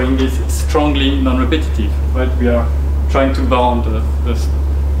resulting coloring is strongly non-repetitive, right? We are trying to bound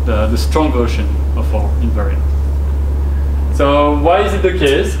the strong version of our invariant. So why is it the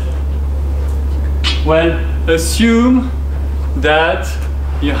case? Well, assume that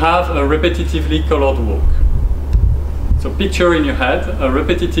you have a repetitively colored walk. So picture in your head a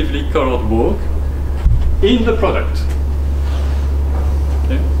repetitively colored walk in the product.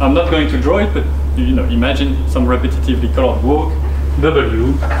 Okay? I'm not going to draw it, but imagine some repetitively colored walk,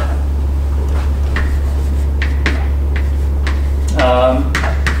 W.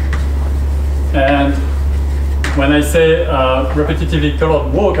 And when I say repetitively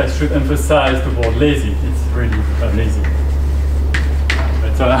colored walk, I should emphasize the word lazy. It's really lazy.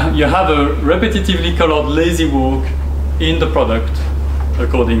 But, you have a repetitively colored lazy walk in the product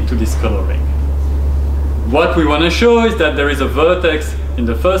according to this coloring. What we want to show is that there is a vertex in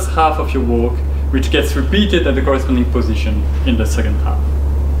the first half of your walk which gets repeated at the corresponding position in the second half.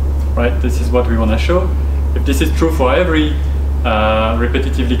 Right? This is what we want to show. If this is true for every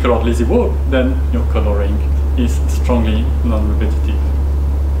repetitively colored lazy walk, then your coloring is strongly non-repetitive.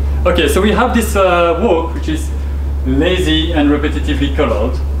 Okay, so we have this walk which is lazy and repetitively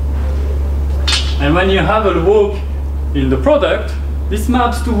colored. And when you have a walk in the product, this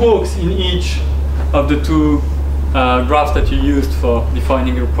maps to walks in each of the two graphs that you used for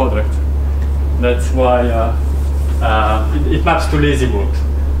defining your product. That's why it maps to lazy walks.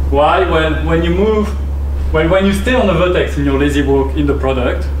 Why? Well, when you stay on the vertex in your lazy walk in the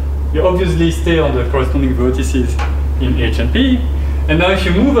product, you obviously stay on the corresponding vertices in H and P. And now if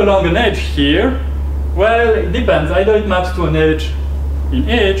you move along an edge here, well, it depends. Either it maps to an edge in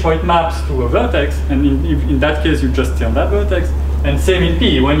H or it maps to a vertex, and in that case you just stay on that vertex. And same in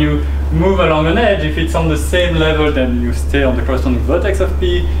P. When you move along an edge, if it's on the same level, then you stay on the corresponding vertex of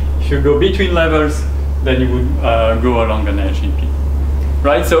P. If you go between levels, then you would go along an edge in P.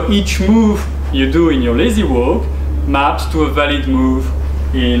 Right? So each move you do in your lazy walk maps to a valid move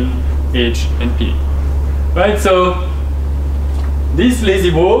in H and P. Right? So this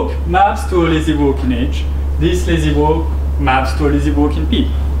lazy walk maps to a lazy walk in H. This lazy walk maps to a lazy walk in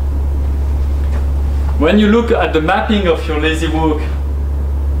P. When you look at the mapping of your lazy walk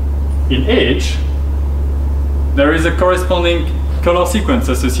in H, there is a corresponding color sequence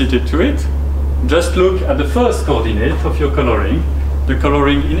associated to it. Just look at the first coordinate of your coloring, the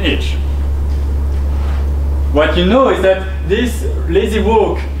coloring in H. What you know is that this lazy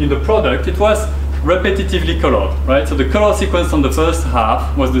walk in the product, it was repetitively colored, right? So the color sequence on the first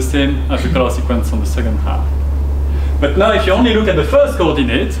half was the same as the color sequence on the second half. But now if you only look at the first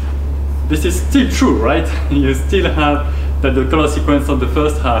coordinate, this is still true, right? You still have that the color sequence of the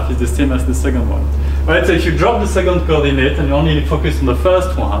first half is the same as the second one. Right, so if you drop the second coordinate and you only focus on the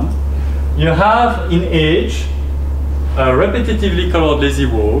first one, you have in H a repetitively colored lazy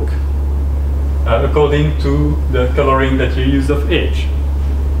walk according to the coloring that you use of H.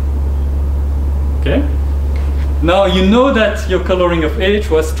 Okay? Now you know that your coloring of H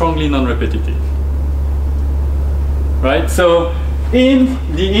was strongly non-repetitive. Right? So in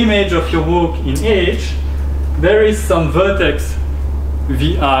the image of your walk in H, there is some vertex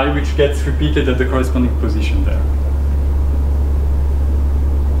Vi which gets repeated at the corresponding position there.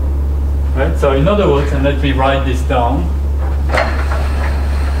 Right? So in other words, and let me write this down.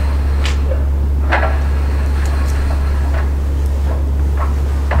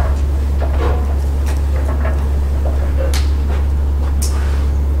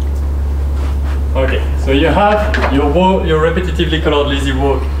 Okay, so you have your repetitively colored lazy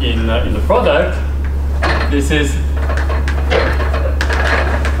walk in the product. This is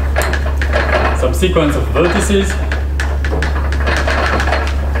some sequence of vertices.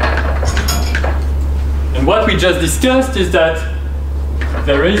 And what we just discussed is that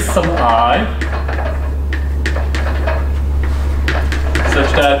there is some I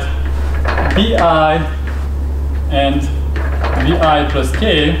such that Bi and Vi plus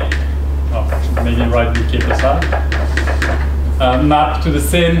K, maybe write Vk plus I, map to the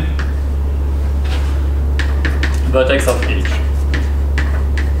same vertex of H.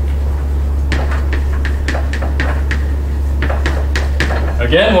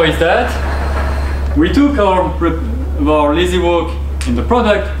 Again, why is that? We took our lazy walk in the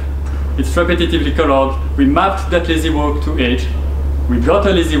product, it's repetitively colored, we mapped that lazy walk to H, we got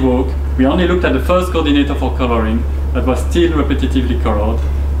a lazy walk, we only looked at the first coordinate of our coloring that was still repetitively colored,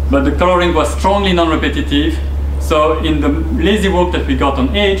 but the coloring was strongly non-repetitive, so in the lazy walk that we got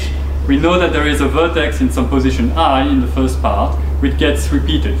on H, we know that there is a vertex in some position I in the first part, which gets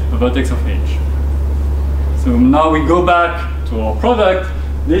repeated, a vertex of H. So now we go back to our product.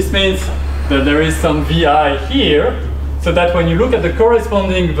 This means that there is some Vi here, so that when you look at the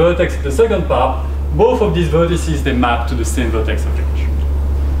corresponding vertex in the second part, both of these vertices, they map to the same vertex of H.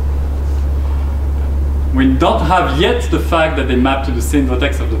 We don't have yet the fact that they map to the same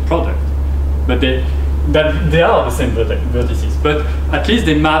vertex of the product, but they are the same vertices, but at least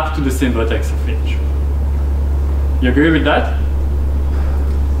they map to the same vertex of H. You agree with that?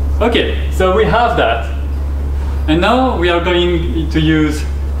 Okay, so we have that. And now we are going to use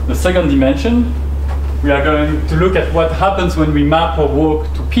the second dimension. We are going to look at what happens when we map our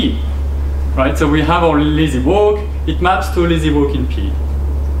walk to P. Right? So we have our lazy walk, it maps to a lazy walk in P.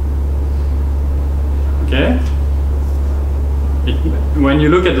 Okay? When you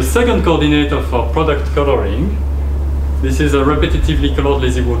look at the second coordinate of our product coloring, this is a repetitively colored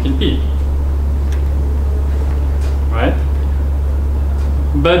lazy walk in P. Right?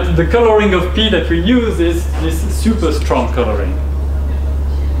 But the coloring of P that we use is this super strong coloring.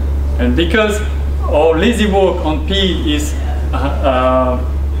 And because our lazy walk on P is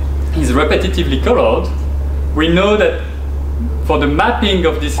repetitively colored, we know that for the mapping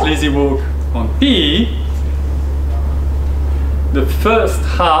of this lazy walk on P, the first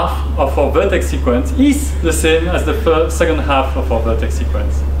half of our vertex sequence is the same as the second half of our vertex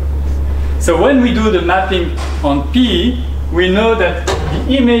sequence. So when we do the mapping on P, we know that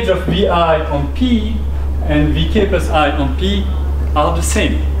the image of Vi on P and Vk plus I on P are the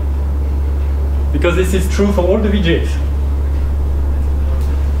same. Because this is true for all the Vjs.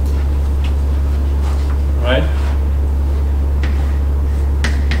 Right?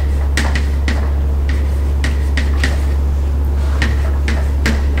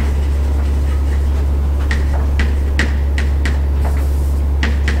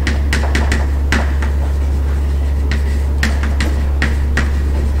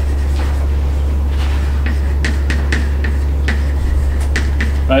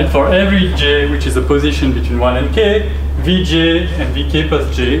 Right? For every j, which is a position between 1 and k, Vj and Vk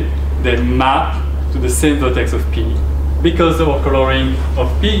plus j, they map to the same vertex of P, because our coloring of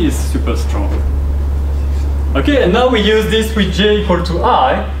P is super strong. Okay, and now we use this with j equal to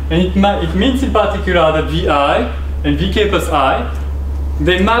I, and it means in particular that Vi and Vk plus I,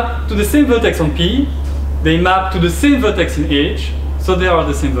 they map to the same vertex on P, they map to the same vertex in H, so they are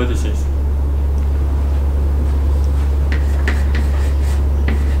the same vertices.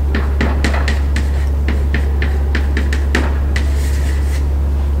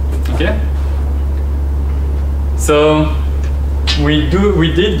 Okay? So we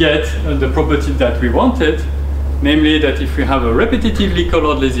did get the property that we wanted, namely that if we have a repetitively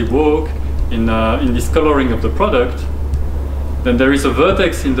colored lazy walk, in this coloring of the product, then there is a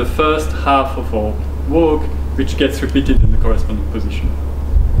vertex in the first half of our work which gets repeated in the corresponding position.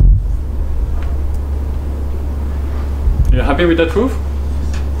 Are you happy with that proof?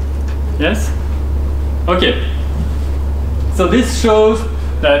 Yes? Okay. So this shows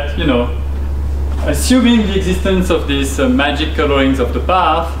that, you know, assuming the existence of these magic colorings of the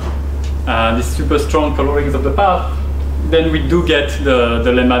path, these super strong colorings of the path, then we do get the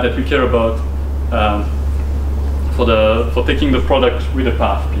lemma that we care about for taking the product with a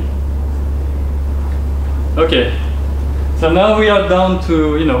path P. Okay, so now we are down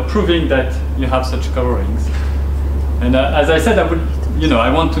to, you know, proving that you have such colorings. And as I said,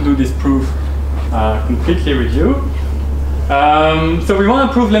 I want to do this proof completely with you. So we want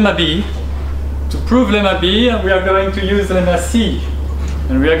to prove lemma B. To prove lemma B, we are going to use lemma C.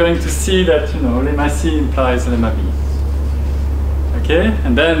 And we are going to see that, you know, lemma C implies lemma B. Okay,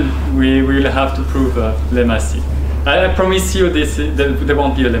 and then we will have to prove lemma C. I promise you there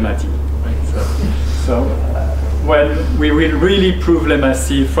won't be a lemma D. Right? So when we will really prove lemma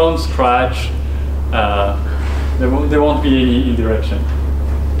C from scratch, there won't be any indirection.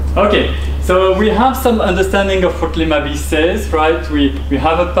 Okay, so we have some understanding of what lemma B says, right? We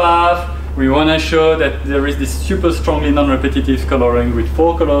have a path. We want to show that there is this super strongly non-repetitive coloring with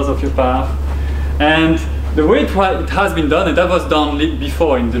 4 colors of your path. And the way it has been done, and that was done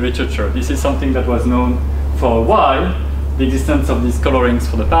before in the literature, this is something that was known for a while, the existence of these colorings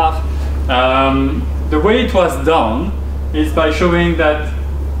for the path. The way it was done is by showing that,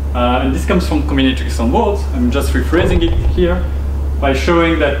 and this comes from combinatorics on words, I'm just rephrasing it here, by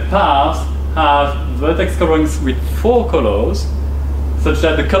showing that paths have vertex colorings with 4 colors, such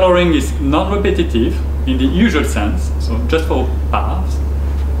that the coloring is non-repetitive in the usual sense, so just for paths,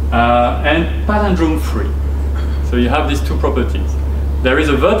 and palindrome free. So you have these 2 properties. There is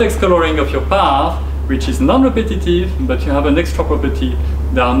a vertex coloring of your path, which is non-repetitive, but you have an extra property.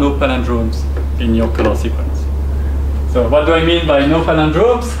 There are no palindromes in your color sequence. So what do I mean by no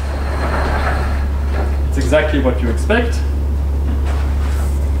palindromes? It's exactly what you expect.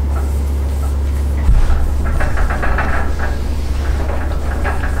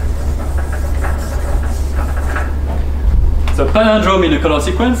 So palindrome in a color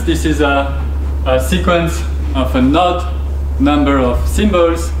sequence, this is a sequence of an odd number of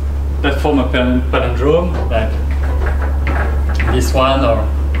symbols that form a palindrome, like this one, or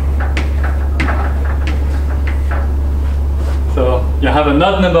so you have an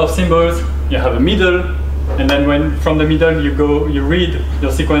odd number of symbols, you have a middle, and then when from the middle you read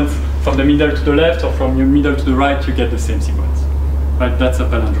your sequence from the middle to the left or from your middle to the right, you get the same sequence. Right? That's a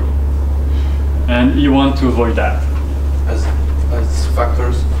palindrome. And you want to avoid that. As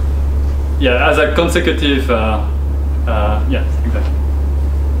factors? Yeah, as a consecutive, yes, exactly.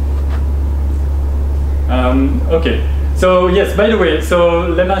 Okay, so yes, by the way,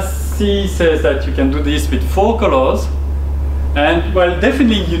 so lemma C says that you can do this with 4 colors. And well,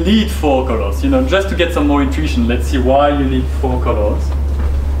 definitely you need 4 colors, you know, just to get some more intuition. Let's see why you need 4 colors.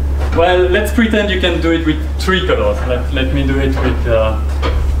 Well, let's pretend you can do it with 3 colors. Let me do it with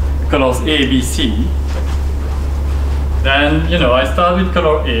colors A, B, C. Then, you know, I start with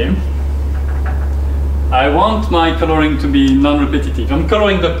color A. I want my coloring to be non-repetitive. I'm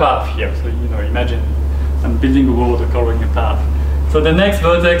coloring the path here, so, you know, imagine I'm building a wall, coloring a path. So the next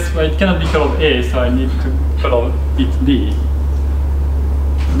vertex, well, it cannot be colored A, so I need to color it B.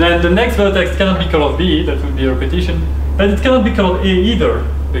 Then the next vertex cannot be colored B, that would be a repetition. But it cannot be colored A either,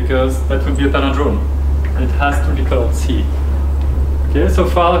 because that would be a palindrome. It has to be colored C. Okay, so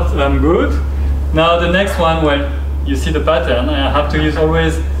far I'm good. Now the next one, well, you see the pattern. I have to use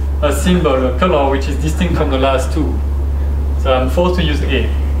always a symbol, a color, which is distinct from the last 2. So I'm forced to use A.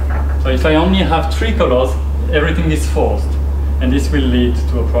 So if I only have 3 colors, everything is forced. And this will lead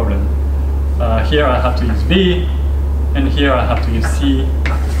to a problem. Here I have to use B, and here I have to use C,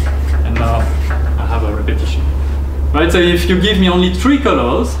 and now I have a repetition. Right, so if you give me only 3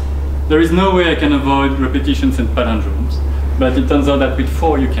 colors, there is no way I can avoid repetitions and palindromes. But it turns out that with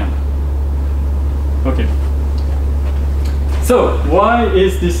 4 you can. Okay. So why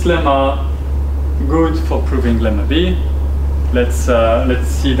is this lemma good for proving lemma B? Let's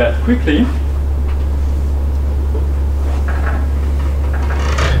see that quickly.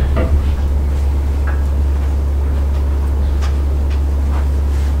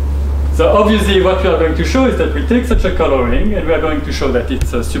 So obviously what we are going to show is that we take such a coloring and we are going to show that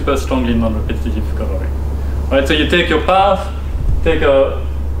it's a super strongly non-repetitive coloring. Right, so you take your path, take a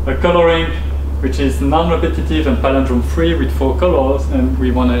coloring which is non-repetitive and palindrome free with 4 colors, and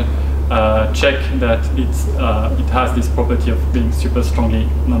we want to check that it has this property of being super strongly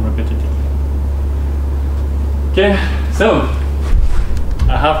non-repetitive. Okay, so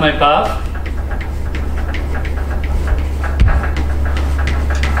I have my path.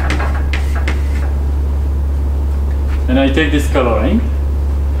 And I take this coloring.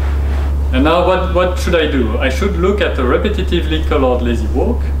 And now what should I do? I should look at a repetitively colored lazy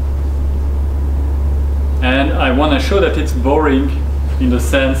walk. And I want to show that it's boring in the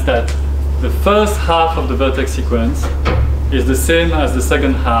sense that the first half of the vertex sequence is the same as the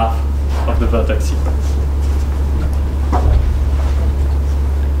second half of the vertex sequence.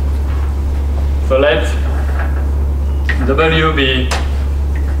 So let W be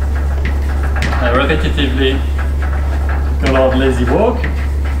a repetitively colored lazy walk.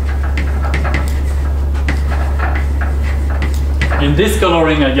 In this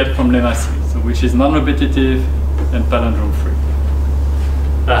coloring I get from lemma C, so which is non-repetitive and palindrome free.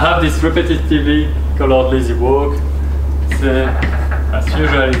 I have this repetitively colored lazy walk. So as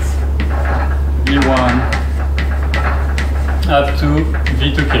usual it's V1 up to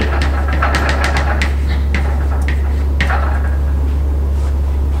V2K.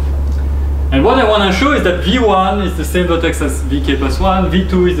 And what I want to show is that V1 is the same vertex as Vk plus 1,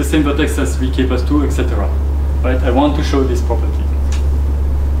 V2 is the same vertex as Vk plus 2, etc. Right? I want to show this property.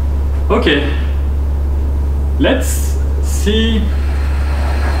 Okay, let's see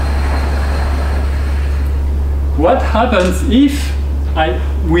what happens if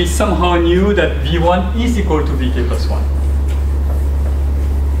we somehow knew that V1 is equal to Vk plus 1.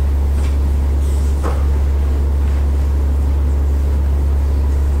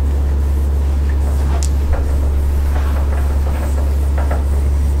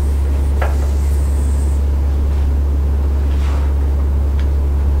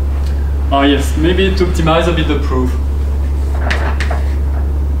 Oh yes, maybe to optimize a bit the proof.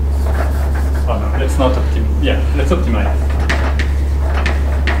 Oh no, let's not optimize. Yeah, let's optimize.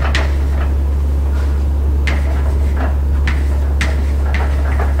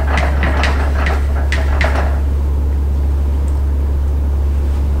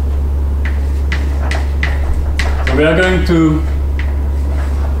 So we are going to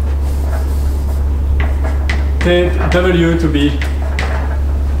take W to be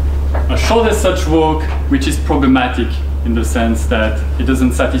a shortest such walk which is problematic in the sense that it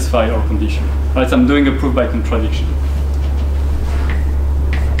doesn't satisfy our condition. Right, so I'm doing a proof by contradiction.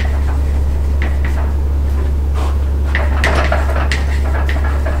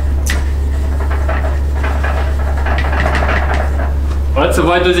 Right, so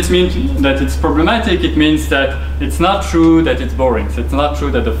why does it mean that it's problematic? It means that it's not true that it's boring. So it's not true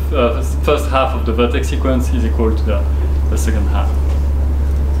that the first half of the vertex sequence is equal to the second half.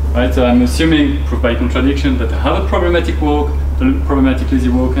 Right, so I'm assuming, proof by contradiction, that I have a problematic walk, a problematic lazy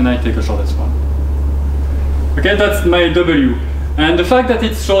walk, and I take a shortest one. Okay, that's my W. And the fact that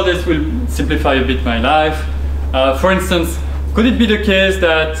it's shortest will simplify a bit my life. For instance, could it be the case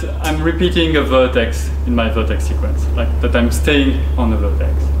that I'm repeating a vertex in my vertex sequence, like that I'm staying on a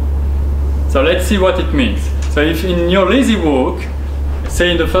vertex? So let's see what it means. So if in your lazy walk,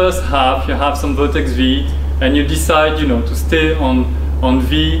 say in the first half, you have some vertex V, and you decide, to stay on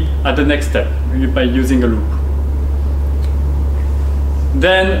V at the next step by using a loop.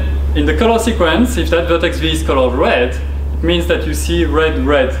 Then in the color sequence, if that vertex V is colored red, it means that you see red,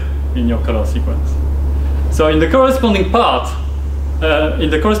 red in your color sequence. So in the corresponding part, in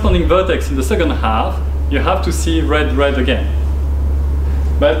the corresponding vertex in the second half, you have to see red, red again.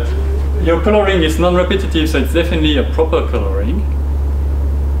 But your coloring is non-repetitive, so it's definitely a proper coloring.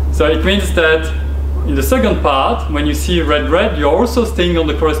 So it means that in the second part, when you see red, red, you're also staying on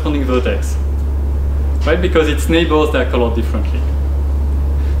the corresponding vertex, right? Because its neighbors, they're colored differently.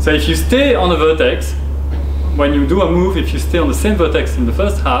 So if you stay on a vertex, when you do a move, if you stay on the same vertex in the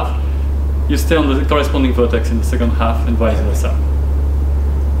first half, you stay on the corresponding vertex in the second half and vice versa.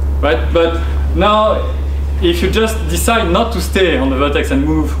 Right? But now, if you just decide not to stay on the vertex and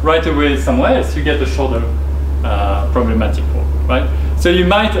move right away somewhere else, you get a shorter problematic walk, right? So you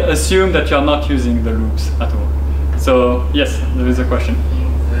might assume that you're not using the loops at all. So yes, there is a question.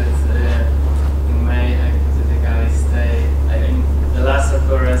 In my hypothetical state, I think the last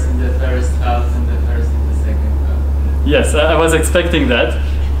occurs in the first half and the first in the second half. Yes, I was expecting that.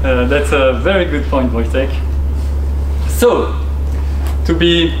 That's a very good point, Wojtek. So, to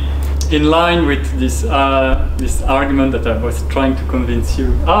be in line with this, this argument that I was trying to convince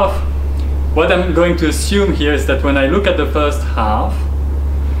you of, what I'm going to assume here is that when I look at the first half,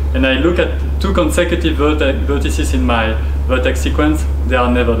 and I look at two consecutive vertices in my vertex sequence, they are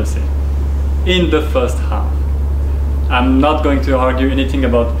never the same. In the first half. I'm not going to argue anything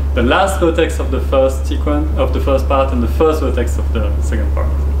about the last vertex of the first sequence, of the first part, and the first vertex of the second part.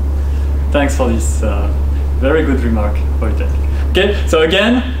 Thanks for this Very good remark, Wojtek. Okay, so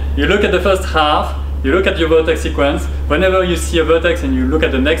again, you look at the first half, you look at your vertex sequence. Whenever you see a vertex and you look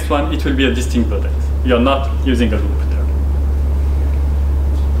at the next one, it will be a distinct vertex. You're not using a loop there.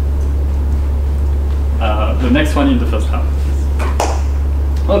 The next one in the first half.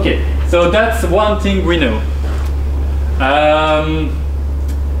 Okay, so that's one thing we know.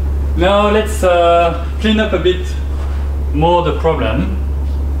 Now let's clean up a bit more the problem.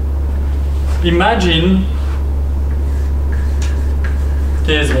 Imagine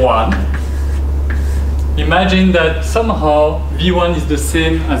case 1. Imagine that somehow V1 is the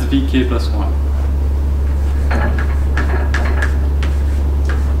same as Vk plus 1.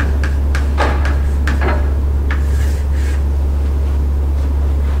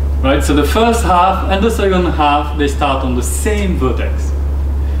 Right, so the first half and the second half, they start on the same vertex.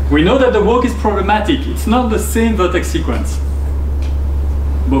 We know that the walk is problematic. It's not the same vertex sequence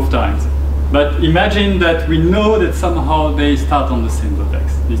both times. But imagine that we know that somehow they start on the same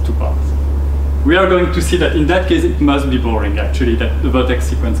vertex, these two parts. We are going to see that in that case it must be boring actually, that the vertex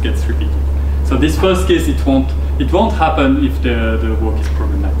sequence gets repeated. So this first case it won't happen if the walk is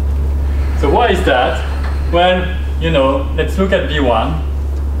problematic. So why is that? Well, you know, let's look at V1.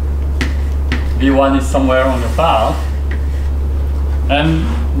 V1 is somewhere on the path. And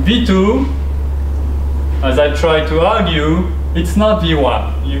V2, as I try to argue, it's not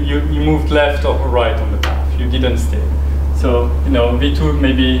V1. You moved left or right on the path. You didn't stay. So, you know, V2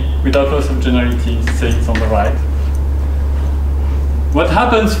 maybe, without loss of generality, say it's on the right. What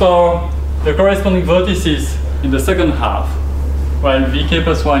happens for the corresponding vertices in the second half? Well, Vk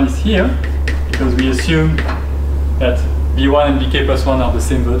plus 1 is here, because we assume that V1 and Vk plus 1 are the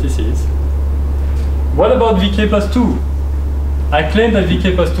same vertices. What about Vk plus 2? I claim that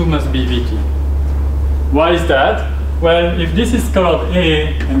Vk plus 2 must be V2. Why is that? Well, if this is colored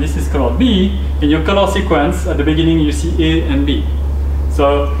A and this is colored B, in your color sequence, at the beginning you see A and B.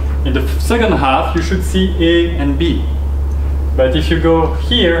 So in the second half, you should see A and B. But if you go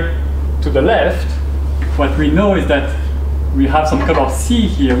here to the left, what we know is that we have some color C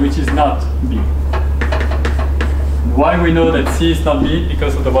here, which is not B. Why we know that C is not B?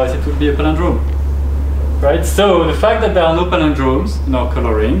 Because otherwise it would be a palindrome. Right? So the fact that there are no palindromes in our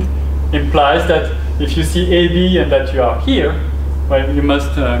coloring implies that if you see AB and that you are here, well, you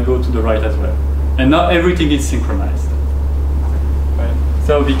must go to the right as well. And not everything is synchronized. Right?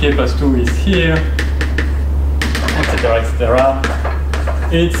 So Vk plus 2 is here, etc., etc.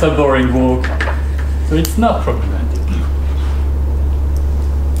 It's a boring walk, so it's not problematic.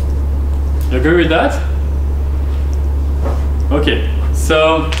 You agree with that? Okay,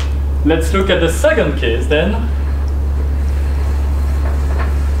 so let's look at the second case then.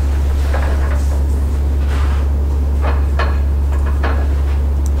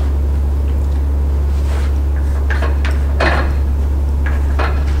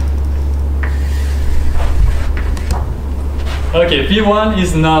 Okay, V1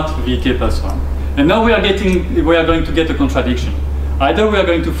 is not Vk plus 1. And now we are going to get a contradiction. Either we are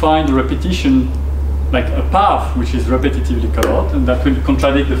going to find a repetition, like a path which is repetitively colored, and that will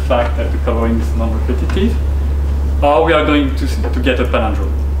contradict the fact that the coloring is non-repetitive, or we are going to get a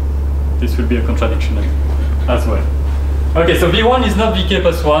palindrome. This will be a contradiction as well. Okay, so V1 is not Vk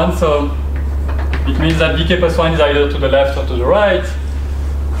plus 1, so it means that Vk plus 1 is either to the left or to the right.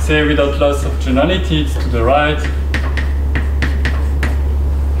 Say without loss of generality, it's to the right.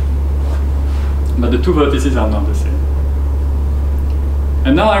 But the two vertices are not the same.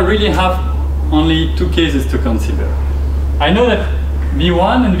 And now I really have only two cases to consider. I know that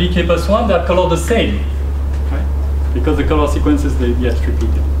V1 and Vk plus 1, they are colored the same, right? Because the color sequences, they get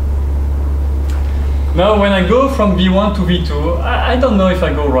repeated. Now when I go from V1 to V2, I don't know if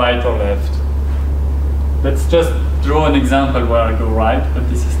I go right or left. Let's just draw an example where I go right, but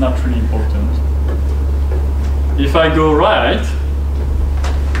this is not really important. If I go right,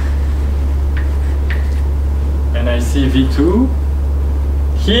 and I see V2.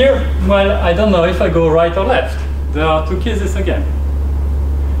 Here, well, I don't know if I go right or left. There are two cases again.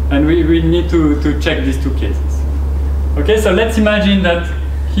 And we need to check these two cases. Okay, so let's imagine that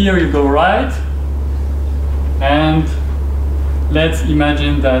here you go right, and let's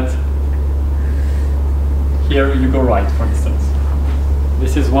imagine that here you go right, for instance.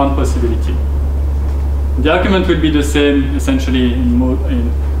 This is one possibility. The argument will be the same, essentially, in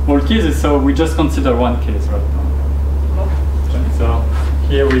all cases, so we just consider one case right now. Okay, so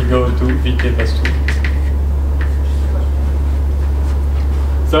here we go to Vk plus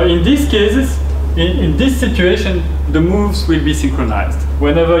 2. So in these cases, in this situation, the moves will be synchronized.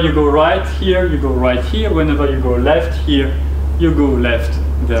 Whenever you go right here, you go right here. Whenever you go left here, you go left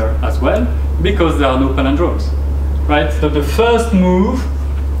there as well, because there are no palindromes, right? So the first move,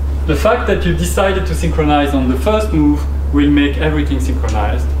 the fact that you decided to synchronize on the first move will make everything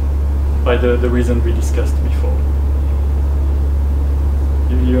synchronized by the reason we discussed before.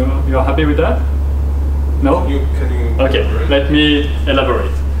 You're happy with that? No? Can you okay, elaborate? let me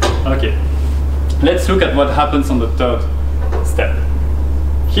elaborate. Okay, let's look at what happens on the third step.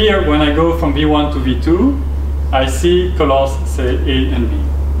 Here, when I go from V1 to V2, I see colors say A and B.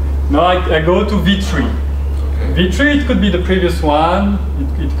 Now I go to V3. Okay. V3, it could be the previous one,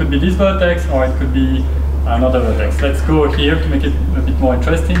 it could be this vertex, or it could be another vertex. Let's go here to make it a bit more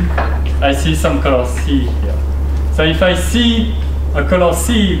interesting. I see some color C here. So if I see a color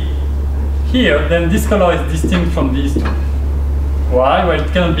C here, then this color is distinct from these two. Why? Well,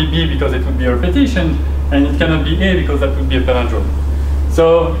 it cannot be B because it would be a repetition, and it cannot be A because that would be a palindrome.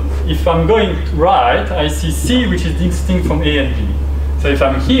 So if I'm going right, I see C, which is distinct from A and B. So if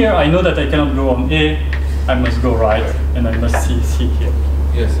I'm here, I know that I cannot go on A, I must go right, and I must see C here.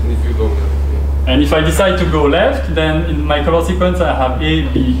 Yes, and if you go left. Yeah. And if I decide to go left, then in my color sequence I have A,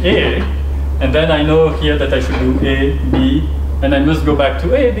 B, A, and then I know here that I should do A, B, and I must go back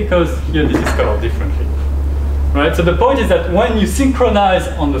to A because here this is colored differently. Right? So the point is that when you synchronize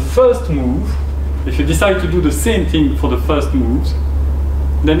on the first move, if you decide to do the same thing for the first moves,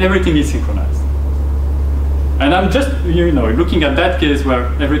 then everything is synchronized. And I'm just, looking at that case where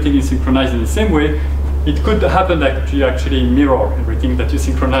everything is synchronized in the same way. It could happen that you actually mirror everything that you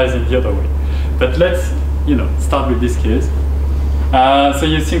synchronize in the other way. But let's, start with this case. So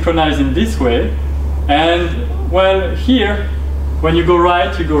you synchronize in this way, and well, here, when you go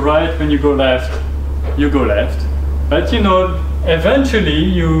right, you go right. When you go left, you go left. But eventually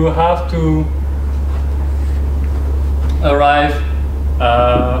you have to arrive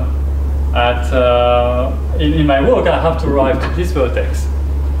in my walk, I have to arrive to this vertex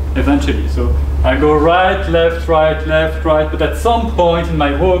eventually. So I go right, left, right, left, right, but at some point in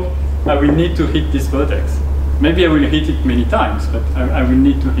my walk, I will need to hit this vertex. Maybe I will hit it many times, but I will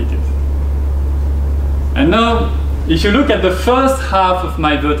need to hit it. And now, if you look at the first half of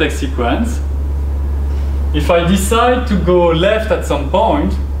my vertex sequence, if I decide to go left at some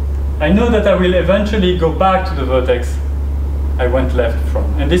point, I know that I will eventually go back to the vertex I went left from.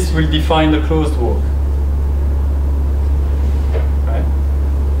 And this will define the closed walk. Right?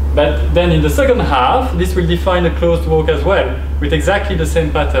 But then in the second half, this will define a closed walk as well, with exactly the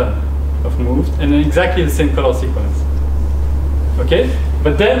same pattern of moves and exactly the same color sequence. Okay?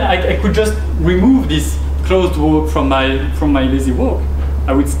 But then I could just remove this closed walk from my lazy walk.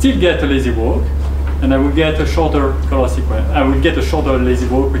 I would still get a lazy walk, and I would get a shorter color sequence. I would get a shorter lazy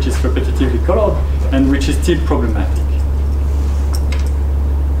walk, which is repetitively colored, and which is still problematic.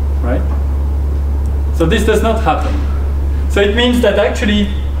 Right? So this does not happen. So it means that actually,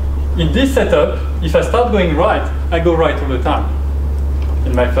 in this setup, if I start going right, I go right all the time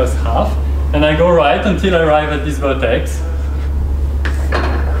in my first half, and I go right until I arrive at this vertex,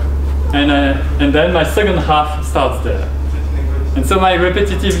 and then my second half starts there. And so my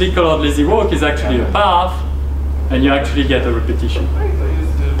repetitively colored lazy walk is actually a path, and you actually get a repetition.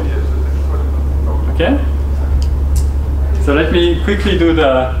 Okay? So let me quickly do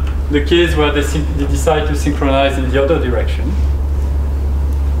the case where they decide to synchronize in the other direction.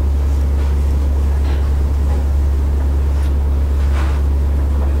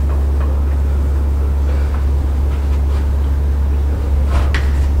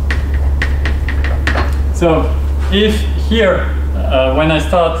 So if here, when I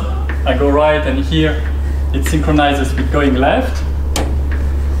start, I go right, and here it synchronizes with going left,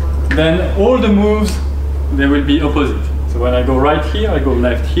 then all the moves, they will be opposite. So when I go right here, I go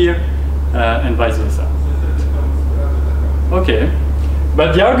left here, and vice versa. Okay,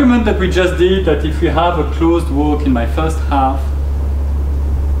 but the argument that we just did, that if we have a closed walk in my first half,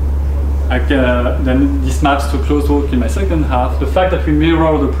 then this maps to a closed walk in my second half, the fact that we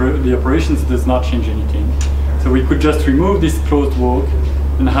mirror the operations does not change anything. So we could just remove this closed walk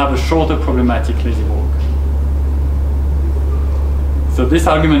and have a shorter problematic lazy walk. So this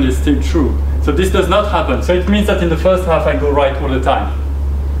argument is still true. So this does not happen. So it means that in the first half I go right all the time,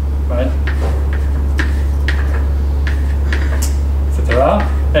 right? Etc.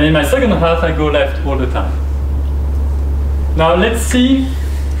 And in my second half I go left all the time. Now let's see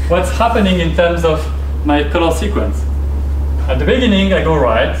what's happening in terms of my color sequence. At the beginning I go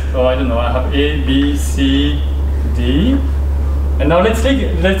right, so I don't know, I have A, B, C, D. And now let's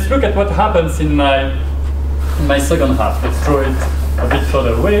look at what happens in my second half. Let's draw it a bit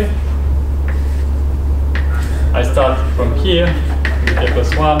further away. I start from here, A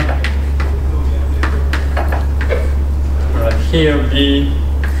plus 1. Right here, B,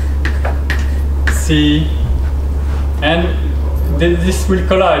 C, and this will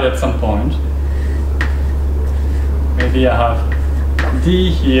collide at some point. Maybe I have D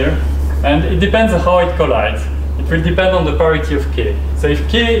here, and it depends on how it collides. It will depend on the parity of K. So if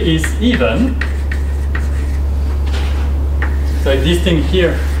K is even, so if this thing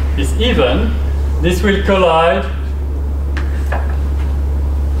here is even, this will collide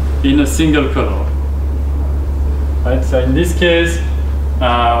in a single color. Right? So in this case,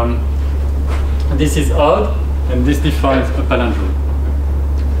 this is odd, and this defines a palindrome.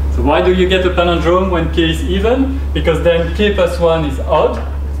 So why do you get a palindrome when K is even? Because then K plus 1 is odd,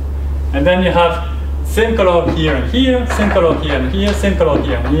 and then you have same color here and here, same color here and here, same color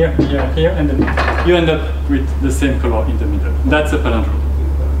here and here, here and here, and then you end up with the same color in the middle. That's a palindrome.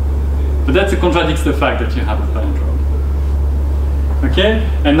 But that contradicts the fact that you have a palindrome. Okay?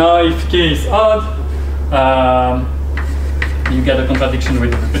 And now if K is odd, you get a contradiction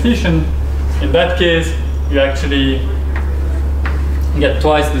with the repetition. In that case, you actually get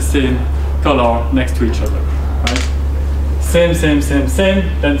twice the same color next to each other. Right? Same, same, same,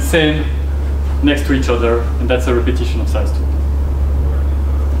 same, then same next to each other, and that's a repetition of size 2.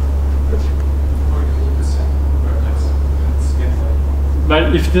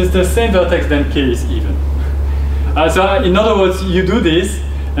 But if there's the same vertex, then K is even. So in other words, you do this,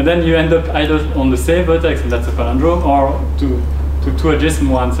 and then you end up either on the same vertex, and that's a palindrome, or to two adjacent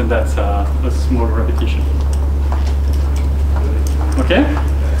ones, and that's a small repetition. Okay?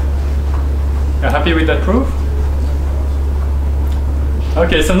 You're happy with that proof?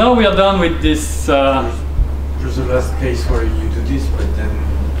 Okay, so now we are done with this. There's the last case where you do this, but then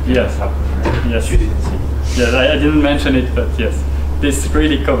yes, happen, right? Yes, you didn't see. Yes, I didn't mention it, but yes, this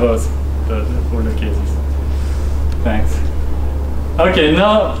really covers all the cases. Thanks. Okay,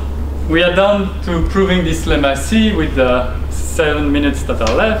 now we are done to proving this lemma C with the 7 minutes that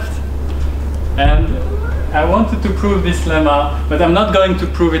are left, and I wanted to prove this lemma, but I'm not going to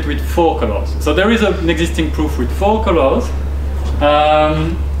prove it with 4 colors. So there is an existing proof with 4 colors.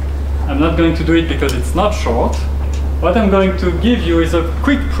 I'm not going to do it because it's not short. What I'm going to give you is a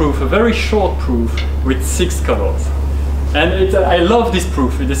quick proof, a very short proof with 6 colors. And I love this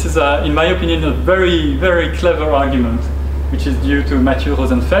proof. This is, in my opinion, a very, very clever argument, which is due to Mathieu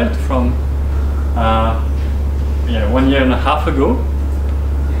Rosenfeld from 1.5 years ago.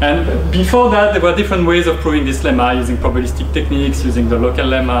 And before that, there were different ways of proving this lemma, using probabilistic techniques, using the local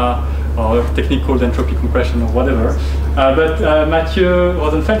lemma, or a technique called entropy compression, or whatever. But Mathieu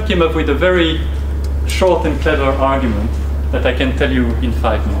Rosenfeld came up with a very short and clever argument that I can tell you in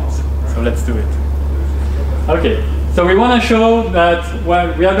 5 minutes. So let's do it. Okay, so we want to show that,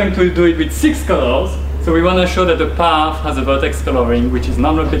 well, we are going to do it with 6 colors. So we want to show that the path has a vertex coloring which is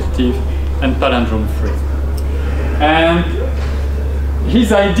non-repetitive and palindrome free. And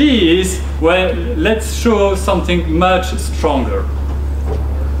his idea is, well, let's show something much stronger.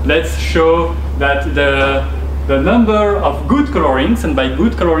 Let's show that the number of good colorings, and by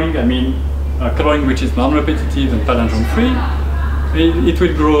good coloring I mean coloring which is non-repetitive and palindrome free, it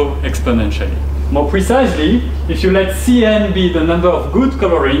will grow exponentially. More precisely, if you let Cn be the number of good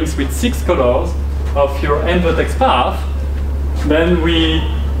colorings with 6 colors of your n-vertex path, then we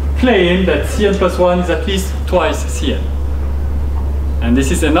claim that Cn plus 1 is at least twice Cn. And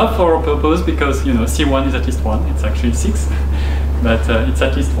this is enough for our purpose because, you know, C1 is at least 1. It's actually 6, but it's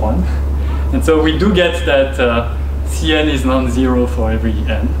at least 1. And so we do get that Cn is non-zero for every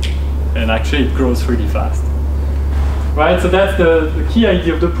n, and actually it grows really fast. Right, so that's the key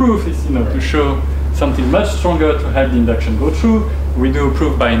idea of the proof, is, you know, to show something much stronger to help the induction go through. We do a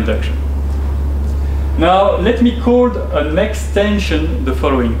proof by induction. Now, let me call an extension the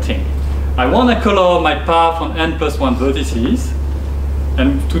following thing. I want to color my path on n plus 1 vertices,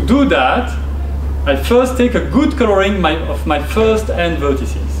 and to do that, I first take a good coloring of my first n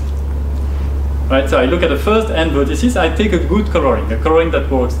vertices. Right, so I look at the first n vertices, I take a good coloring, a coloring that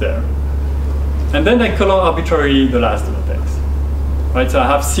works there. And then I color arbitrarily the last vertex. Right, so I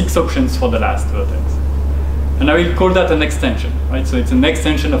have 6 options for the last vertex. And I will call that an extension. Right, so it's an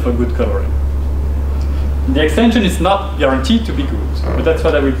extension of a good coloring. The extension is not guaranteed to be good, but that's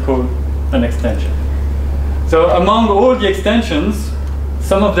what I will call an extension. So among all the extensions,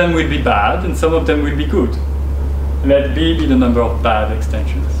 some of them will be bad and some of them will be good. Let B be the number of bad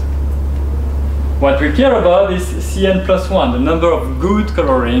extensions. What we care about is Cn plus 1, the number of good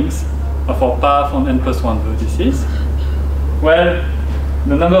colorings of our path on n plus 1 vertices. Well,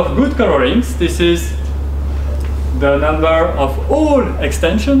 the number of good colorings, this is the number of all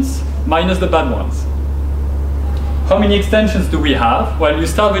extensions minus the bad ones. How many extensions do we have? Well, you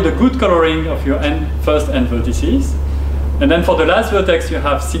start with a good coloring of your first n vertices, And then for the last vertex, you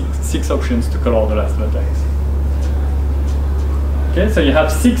have six options to color the last vertex. Okay, so you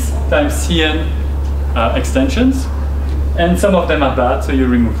have 6 times Cn extensions, and some of them are bad, so you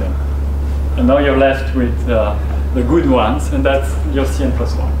remove them. And now you're left with the good ones, and that's your Cn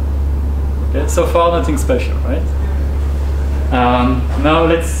plus 1. Okay, so far nothing special, right? Now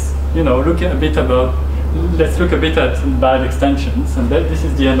let's look a bit at bad extensions, and this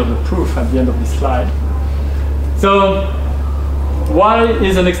is the end of the proof at the end of this slide. So why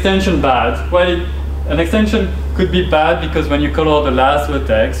is an extension bad? Well, an extension could be bad because when you color the last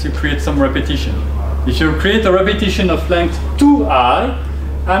vertex, you create some repetition. If you create a repetition of length 2i,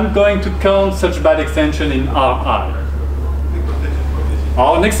 I'm going to count such bad extension in Ri.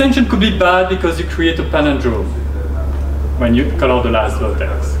 Or an extension could be bad because you create a palindrome when you color the last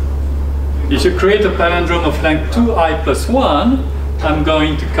vertex. If you create a palindrome of length 2i plus 1, I'm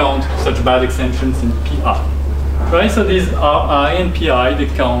going to count such bad extensions in Pi. Right, so these Ri and Pi, they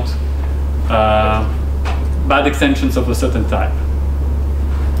count bad extensions of a certain type.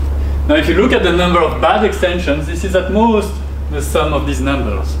 Now if you look at the number of bad extensions, this is at most the sum of these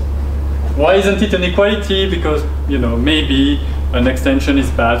numbers. Why isn't it an equality? Because maybe an extension is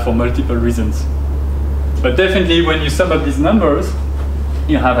bad for multiple reasons. But definitely when you sum up these numbers,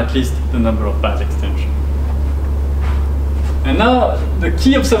 you have at least the number of bad extensions. And now the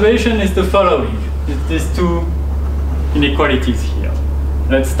key observation is the following. It's these two inequalities here.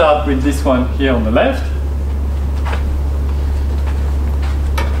 Let's start with this one here on the left.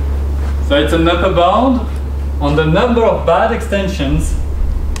 So it's an upper bound on the number of bad extensions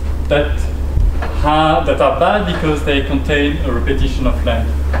that are bad because they contain a repetition of length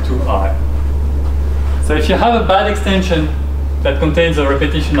 2i. So if you have a bad extension that contains a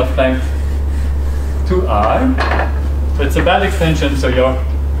repetition of length 2i, that's a bad extension, so you're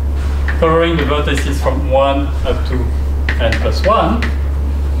coloring the vertices from 1 up to n plus 1.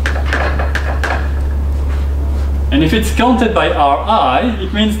 And if it's counted by Ri,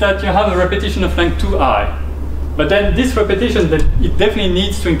 it means that you have a repetition of length 2i. But then this repetition, it definitely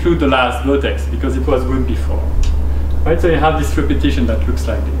needs to include the last vertex because it was good before. Right? So you have this repetition that looks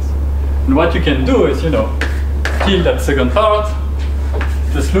like this. And what you can do is, kill that second part,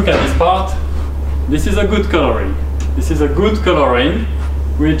 just look at this part. This is a good coloring. This is a good coloring,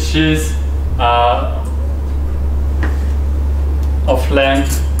 which is of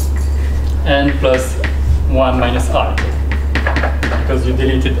length n plus 1 minus I, because you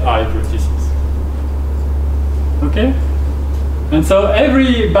deleted I vertices. Okay? And so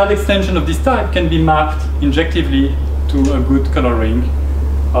every bad extension of this type can be mapped injectively to a good coloring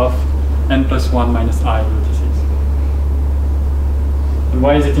of n plus 1 minus I vertices. And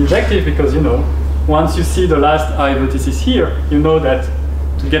why is it injective? Because once you see the last I vertices here, you know that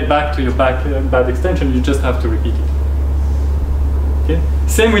to get back to your bad extension, you just have to repeat it. Okay?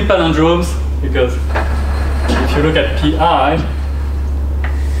 Same with palindromes, because if you look at Pi,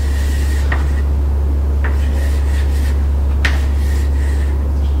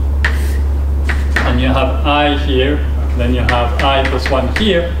 and you have I here, then you have I plus 1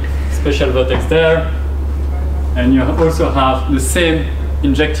 here, special vertex there, and you also have the same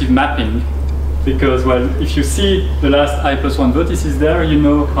injective mapping, because, well, if you see the last I plus 1 vertices there, you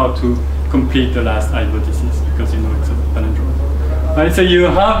know how to complete the last I vertices, because you know it's a palindrome. Right, so you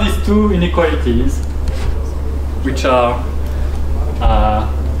have these two inequalities, which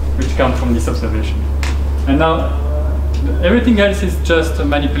come from this observation. And now, everything else is just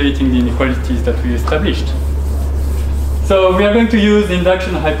manipulating the inequalities that we established. So we are going to use the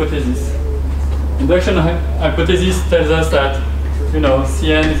induction hypothesis. Induction hypothesis tells us that,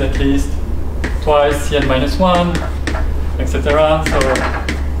 Cn is at least twice Cn minus 1, etc. So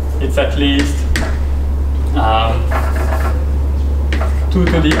it's at least 2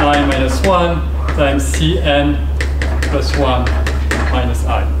 to the I minus 1 times Cn plus 1 minus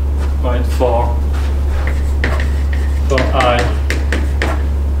I, right, for I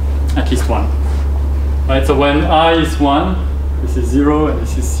at least 1. Right, so when I is 1, this is 0 and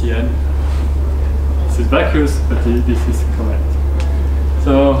this is Cn. This is vacuous, but this is correct.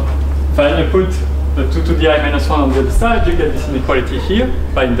 So if I put the 2 to the I minus 1 on the other side, you get this inequality here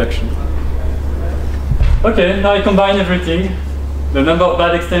by induction. Okay, now I combine everything. The number of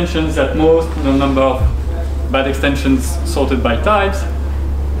bad extensions at most, the number of bad extensions sorted by types.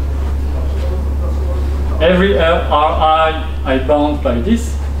 Every Ri I bound by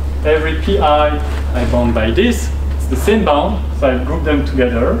this. Every Pi I bound by this. It's the same bound, so I group them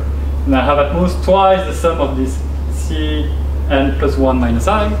together. And I have at most twice the sum of this Cn plus 1 minus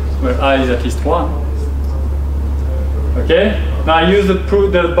I, where I is at least 1. Okay? Now I use the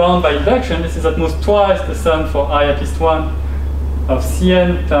bound by deduction. This is at most twice the sum for I at least 1 of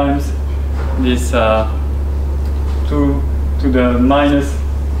Cn times this 2 to the minus,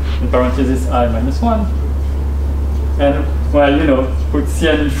 in parentheses, I minus 1. And, well, you know, put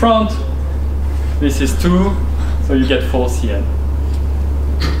Cn in front. This is 2, so you get 4 Cn.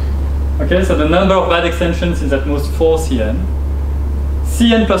 Okay, so the number of bad extensions is at most 4 Cn.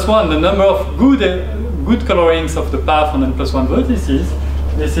 Cn plus 1, the number of good colorings of the path on n plus 1 vertices,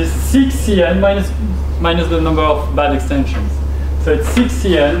 this is 6 Cn minus the number of bad extensions. So it's 6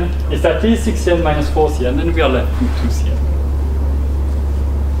 Cn, it's at least 6 Cn minus 4 Cn, and we are left with 2 Cn.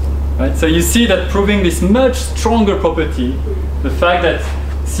 Right? So you see that proving this much stronger property, the fact that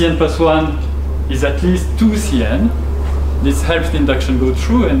Cn plus 1 is at least 2 Cn, this helps the induction go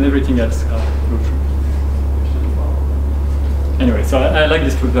through and everything else go through. Anyway, so I like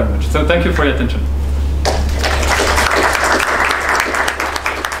this proof very much. So thank you for your attention.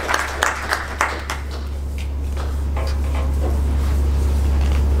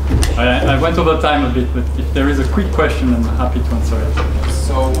 I went over time a bit, but if there is a quick question, I'm happy to answer it.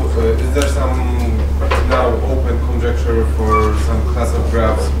 So, is there some now open conjecture for some class of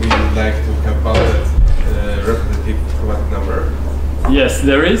graphs we would like to have bounded repetitive chromatic number? Yes,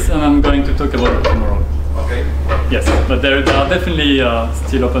 there is, and I'm going to talk about it tomorrow. Okay. Yes, but there are definitely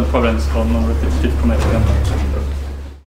still open problems for non-repetitive chromatic number.